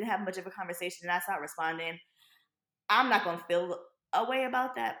really didn't have much of a conversation and I start responding, I'm not gonna feel a way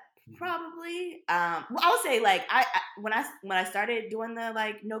about that. Probably. Well, I would say like I when I started doing the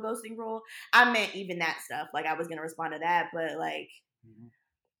like no ghosting rule, I meant even that stuff. Like I was gonna respond to that, but like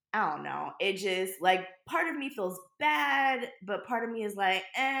I don't know. It just like part of me feels bad, but part of me is like,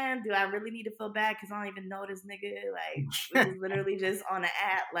 do I really need to feel bad? Because I don't even know this nigga. Like we just literally just on the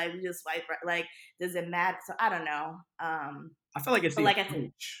app, like we just swipe right. Like does it matter? So I don't know. I feel like it's the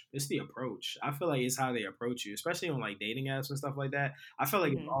approach. It's the approach. I feel like it's how they approach you, especially on like dating apps and stuff like that. I feel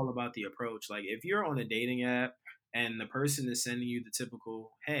like it's all about the approach. Like if you're on a dating app and the person is sending you the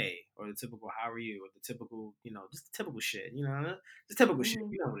typical hey or the typical how are you or the typical, just the typical shit, the typical shit,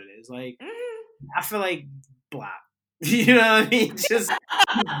 you know what it is. Like I feel like block. You know what I mean? Just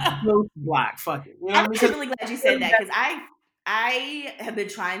block. Fuck it. You know I'm really glad you said that because I have been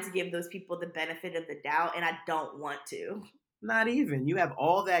trying to give those people the benefit of the doubt, and I don't want to. Not even. You have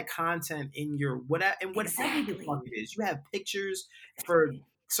all that content in your whatever the fuck it is. You have pictures for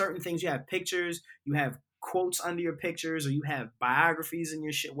certain things. You have pictures. You have quotes under your pictures, or you have biographies in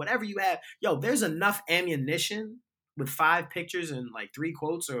your shit. Whatever you have, there's enough ammunition with 5 pictures and like 3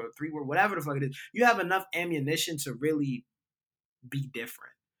 quotes or 3 words, whatever the fuck it is. You have enough ammunition to really be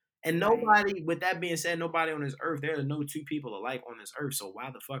different. And nobody, with that being said, nobody on this earth, there are no 2 people alike on this earth. So why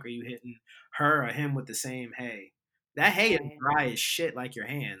the fuck are you hitting her or him with the same hey? That hay is dry as shit, like your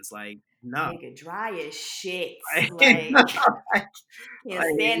hands. Like, no. Nigga, dry as shit. Like, can't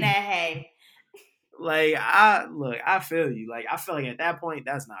stand that hay. Like, I feel you. Like, I feel like at that point,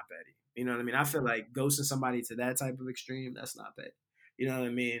 that's not petty. You know what I mean? I feel like ghosting somebody to that type of extreme, that's not petty. You know what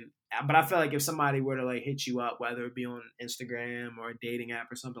I mean? But I feel like if somebody were to like hit you up, whether it be on Instagram or a dating app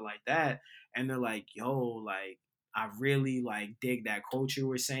or something like that, and they're like, yo, like, I really like dig that quote you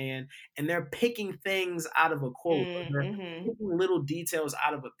were saying, and they're picking things out of a quote, they're picking little details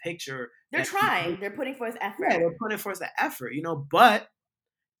out of a picture. They're trying. They're putting forth effort. Yeah, they're putting forth the effort, but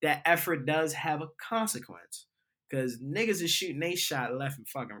that effort does have a consequence. Because niggas is shooting they shot left and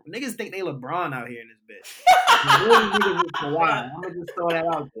fucking. Niggas think they LeBron out here in this bitch. Really niggas is Kawhi. I'm going to just throw that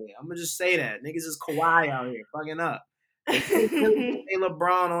out there. I'm going to just say that. Niggas is Kawhi out here fucking up. They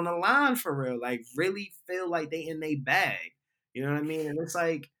LeBron on the line for real. Like, really feel like they in they bag. You know what I mean? And it's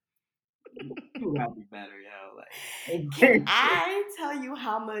like, you gotta be better, yo. Like, I tell you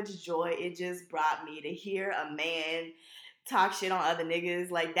how much joy it just brought me to hear a man talk shit on other niggas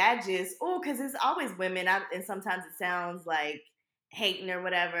like that. Just because it's always women, and sometimes it sounds like hating or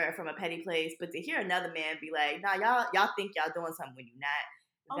whatever from a petty place. But to hear another man be like, "Nah, y'all think y'all doing something when you're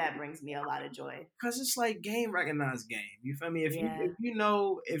not," that brings me a lot of joy. Cause it's like game recognized game. You feel me? If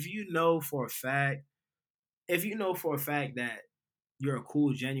you know for a fact that you're a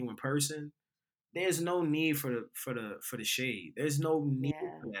cool, genuine person, there's no need for the shade. There's no need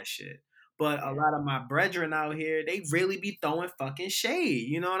for that shit. But a lot of my brethren out here, they really be throwing fucking shade.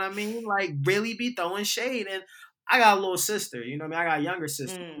 You know what I mean? Like, really be throwing shade. And I got a little sister, you know what I mean? I got a younger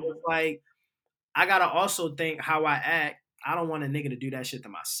sister. So it's like, I gotta also think how I act. I don't want a nigga to do that shit to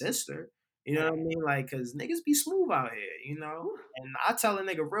my sister. You know what I mean? Like, cause niggas be smooth out here, you know? And I tell a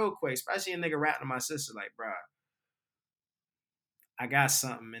nigga real quick, especially a nigga rapping to my sister, like, bruh, I got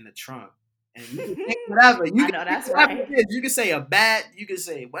something in the trunk And you can think whatever. I know that's right. You can say a bat. You can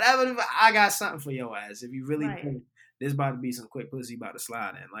say whatever. I got something for your ass if you really think there's about to be some quick pussy about to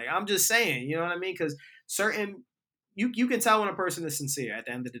slide in. Like, I'm just saying, you know what I mean? Because you can tell when a person is sincere at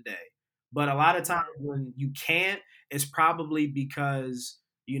the end of the day. But a lot of times when you can't, it's probably because,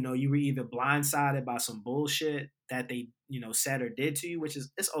 you know, you were either blindsided by some bullshit that they, you know, said or did to you, which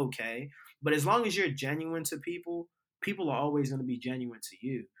is, it's okay. But as long as you're genuine to people, people are always going to be genuine to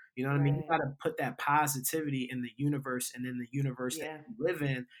you. You know what I mean? You got to put that positivity in the universe and in the universe that you live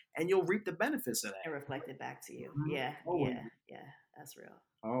in, and you'll reap the benefits of that. And reflect it back to you. Mm-hmm. Yeah. That's real.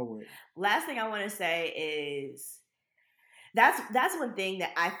 Always. Last thing I want to say is that's one thing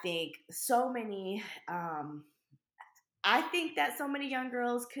that I think so many young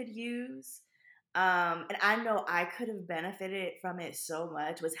girls could use. And I know I could have benefited from it so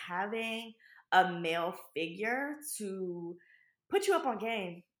much, was having a male figure to put you up on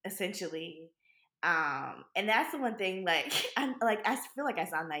game, essentially. And that's the one thing, like, I feel like I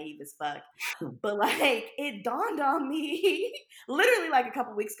sound naive as fuck, but like, it dawned on me literally like a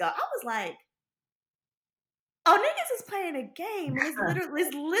couple weeks ago. I was like, oh, niggas is playing a game. And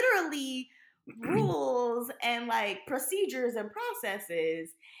it's literally rules and like procedures and processes,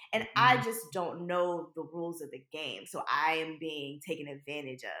 and I just don't know the rules of the game, so I am being taken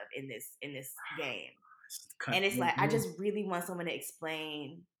advantage of in this game. And it's like, I just really want someone to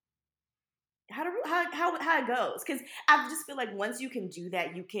explain how it goes, because I just feel like once you can do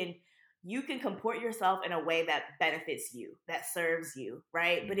that, you can comport yourself in a way that benefits you, that serves you,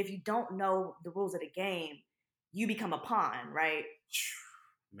 right? But if you don't know the rules of the game, you become a pawn, right?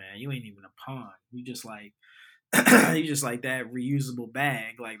 Man, you ain't even a pawn. You just like that reusable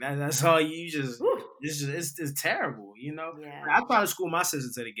bag. Like that's all you just. It's terrible, you know. Yeah. I try to school my sister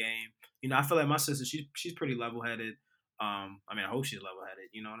to the game. You know, I feel like my sister, she's pretty level headed. I mean, I hope she's level headed.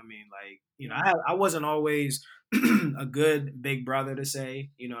 You know what I mean? Like, you know, I wasn't always a good big brother to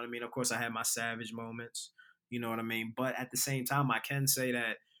say. You know what I mean? Of course, I had my savage moments. You know what I mean? But at the same time, I can say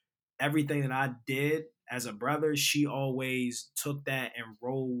that everything that I did as a brother, she always took that and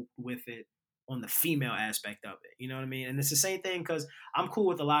rolled with it on the female aspect of it. You know what I mean? And it's the same thing because I'm cool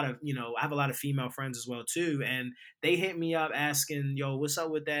with a lot of, you know, I have a lot of female friends as well too. And they hit me up asking, yo, what's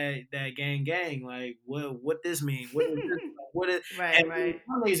up with that gang? Like, what this mean? What is this? What is right.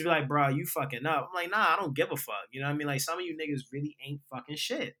 Some niggas be like, bro, you fucking up. I'm like, nah, I don't give a fuck. You know what I mean? Like, some of you niggas really ain't fucking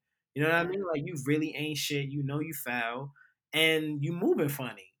shit. You know what I mean? Like, you really ain't shit. You know you foul. And you moving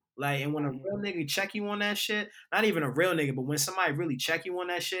funny. Like, and when a real nigga check you on that shit, not even a real nigga, but when somebody really check you on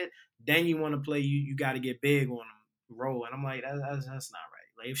that shit, then you want to play, you got to get big on them, roll. And I'm like, that's not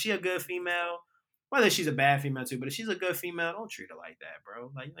right. Like, if she a good female, whether she's a bad female too, but if she's a good female, don't treat her like that, bro.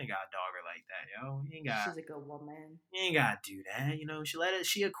 Like, you ain't got to dog her like that, yo. You ain't got. She's a good woman. You ain't got to do that, you know.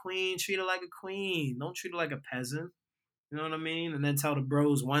 She a queen, treat her like a queen. Don't treat her like a peasant. You know what I mean? And then tell the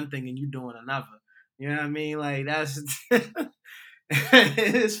bros one thing and you doing another. You know what I mean? Like, that's.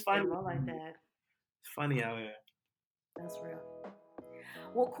 It's funny. More like that. It's funny out here. That's real.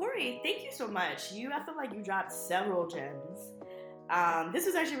 Well, Corey, thank you so much. I feel like you dropped several gems. This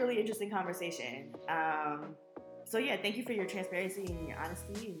was actually a really interesting conversation. So yeah, thank you for your transparency and your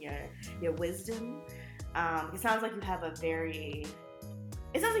honesty and your wisdom. It sounds like you have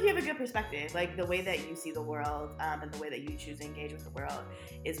a good perspective. Like, the way that you see the world and the way that you choose to engage with the world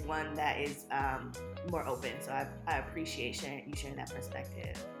is one that is more open. So I appreciate you sharing that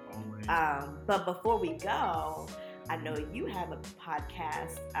perspective. But before we go, I know you have a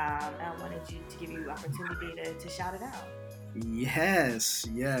podcast, and I wanted to give you the opportunity to shout it out. Yes.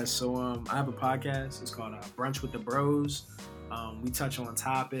 So I have a podcast. It's called Brunch with the Bros. We touch on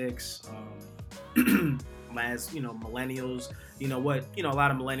topics. As you know, millennials, a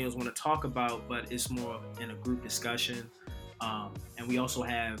lot of millennials want to talk about, but it's more in a group discussion. And we also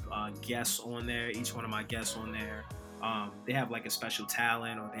have guests on there. Each one of my guests on there, they have like a special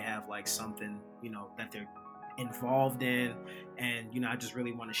talent, or they have like something, that they're involved in. And, I just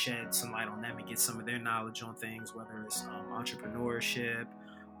really want to shed some light on them and get some of their knowledge on things, whether it's entrepreneurship,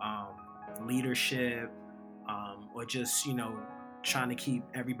 leadership, or just, trying to keep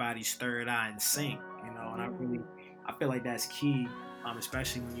everybody's third eye in sync, and I feel like that's key,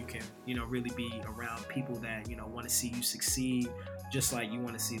 especially when you can, really be around people that, want to see you succeed, just like you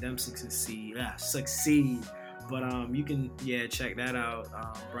want to see them succeed. But you can, check that out.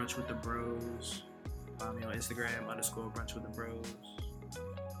 Brunch with the Bros. Follow me on Instagram _Brunch with the Bros.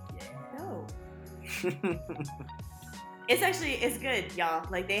 No. It's good, y'all.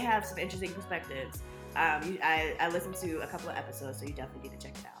 Like, they have some interesting perspectives. I listened to a couple of episodes, so you definitely need to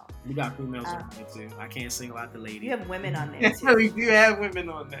check it out. We got females on there too. I can't single out the ladies. You have women on there too. We do have women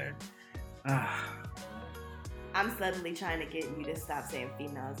on there. I'm suddenly trying to get you to stop saying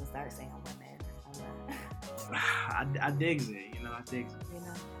females and start saying women. I digs it, you know. I digs it. You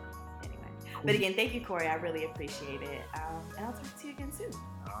know. Anyway, cool. But again, thank you, Corey. I really appreciate it. And I'll talk to you again soon.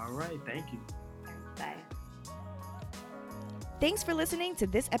 All right, thank you. Bye. Thanks for listening to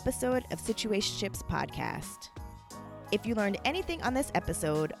this episode of Situationships Podcast. If you learned anything on this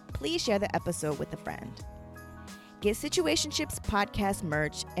episode, please share the episode with a friend. Get Situationships Podcast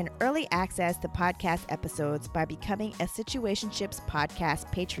merch and early access to podcast episodes by becoming a Situationships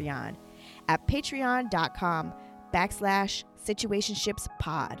Podcast Patreon at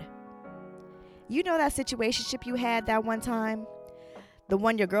patreon.com/situationshipspod. You know that situationship you had that one time? The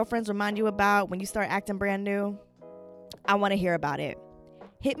one your girlfriends remind you about when you start acting brand new? I want to hear about it.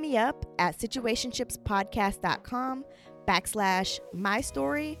 Hit me up at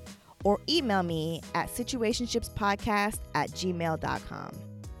situationshipspodcast.com/mystory or email me at situationshipspodcast@gmail.com.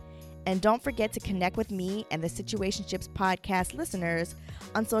 And don't forget to connect with me and the Situationships Podcast listeners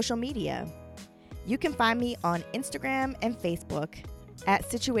on social media. You can find me on Instagram and Facebook at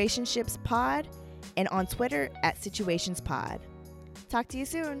Situationshipspod and on Twitter at Situationspod. Talk to you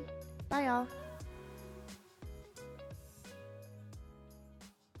soon. Bye, y'all.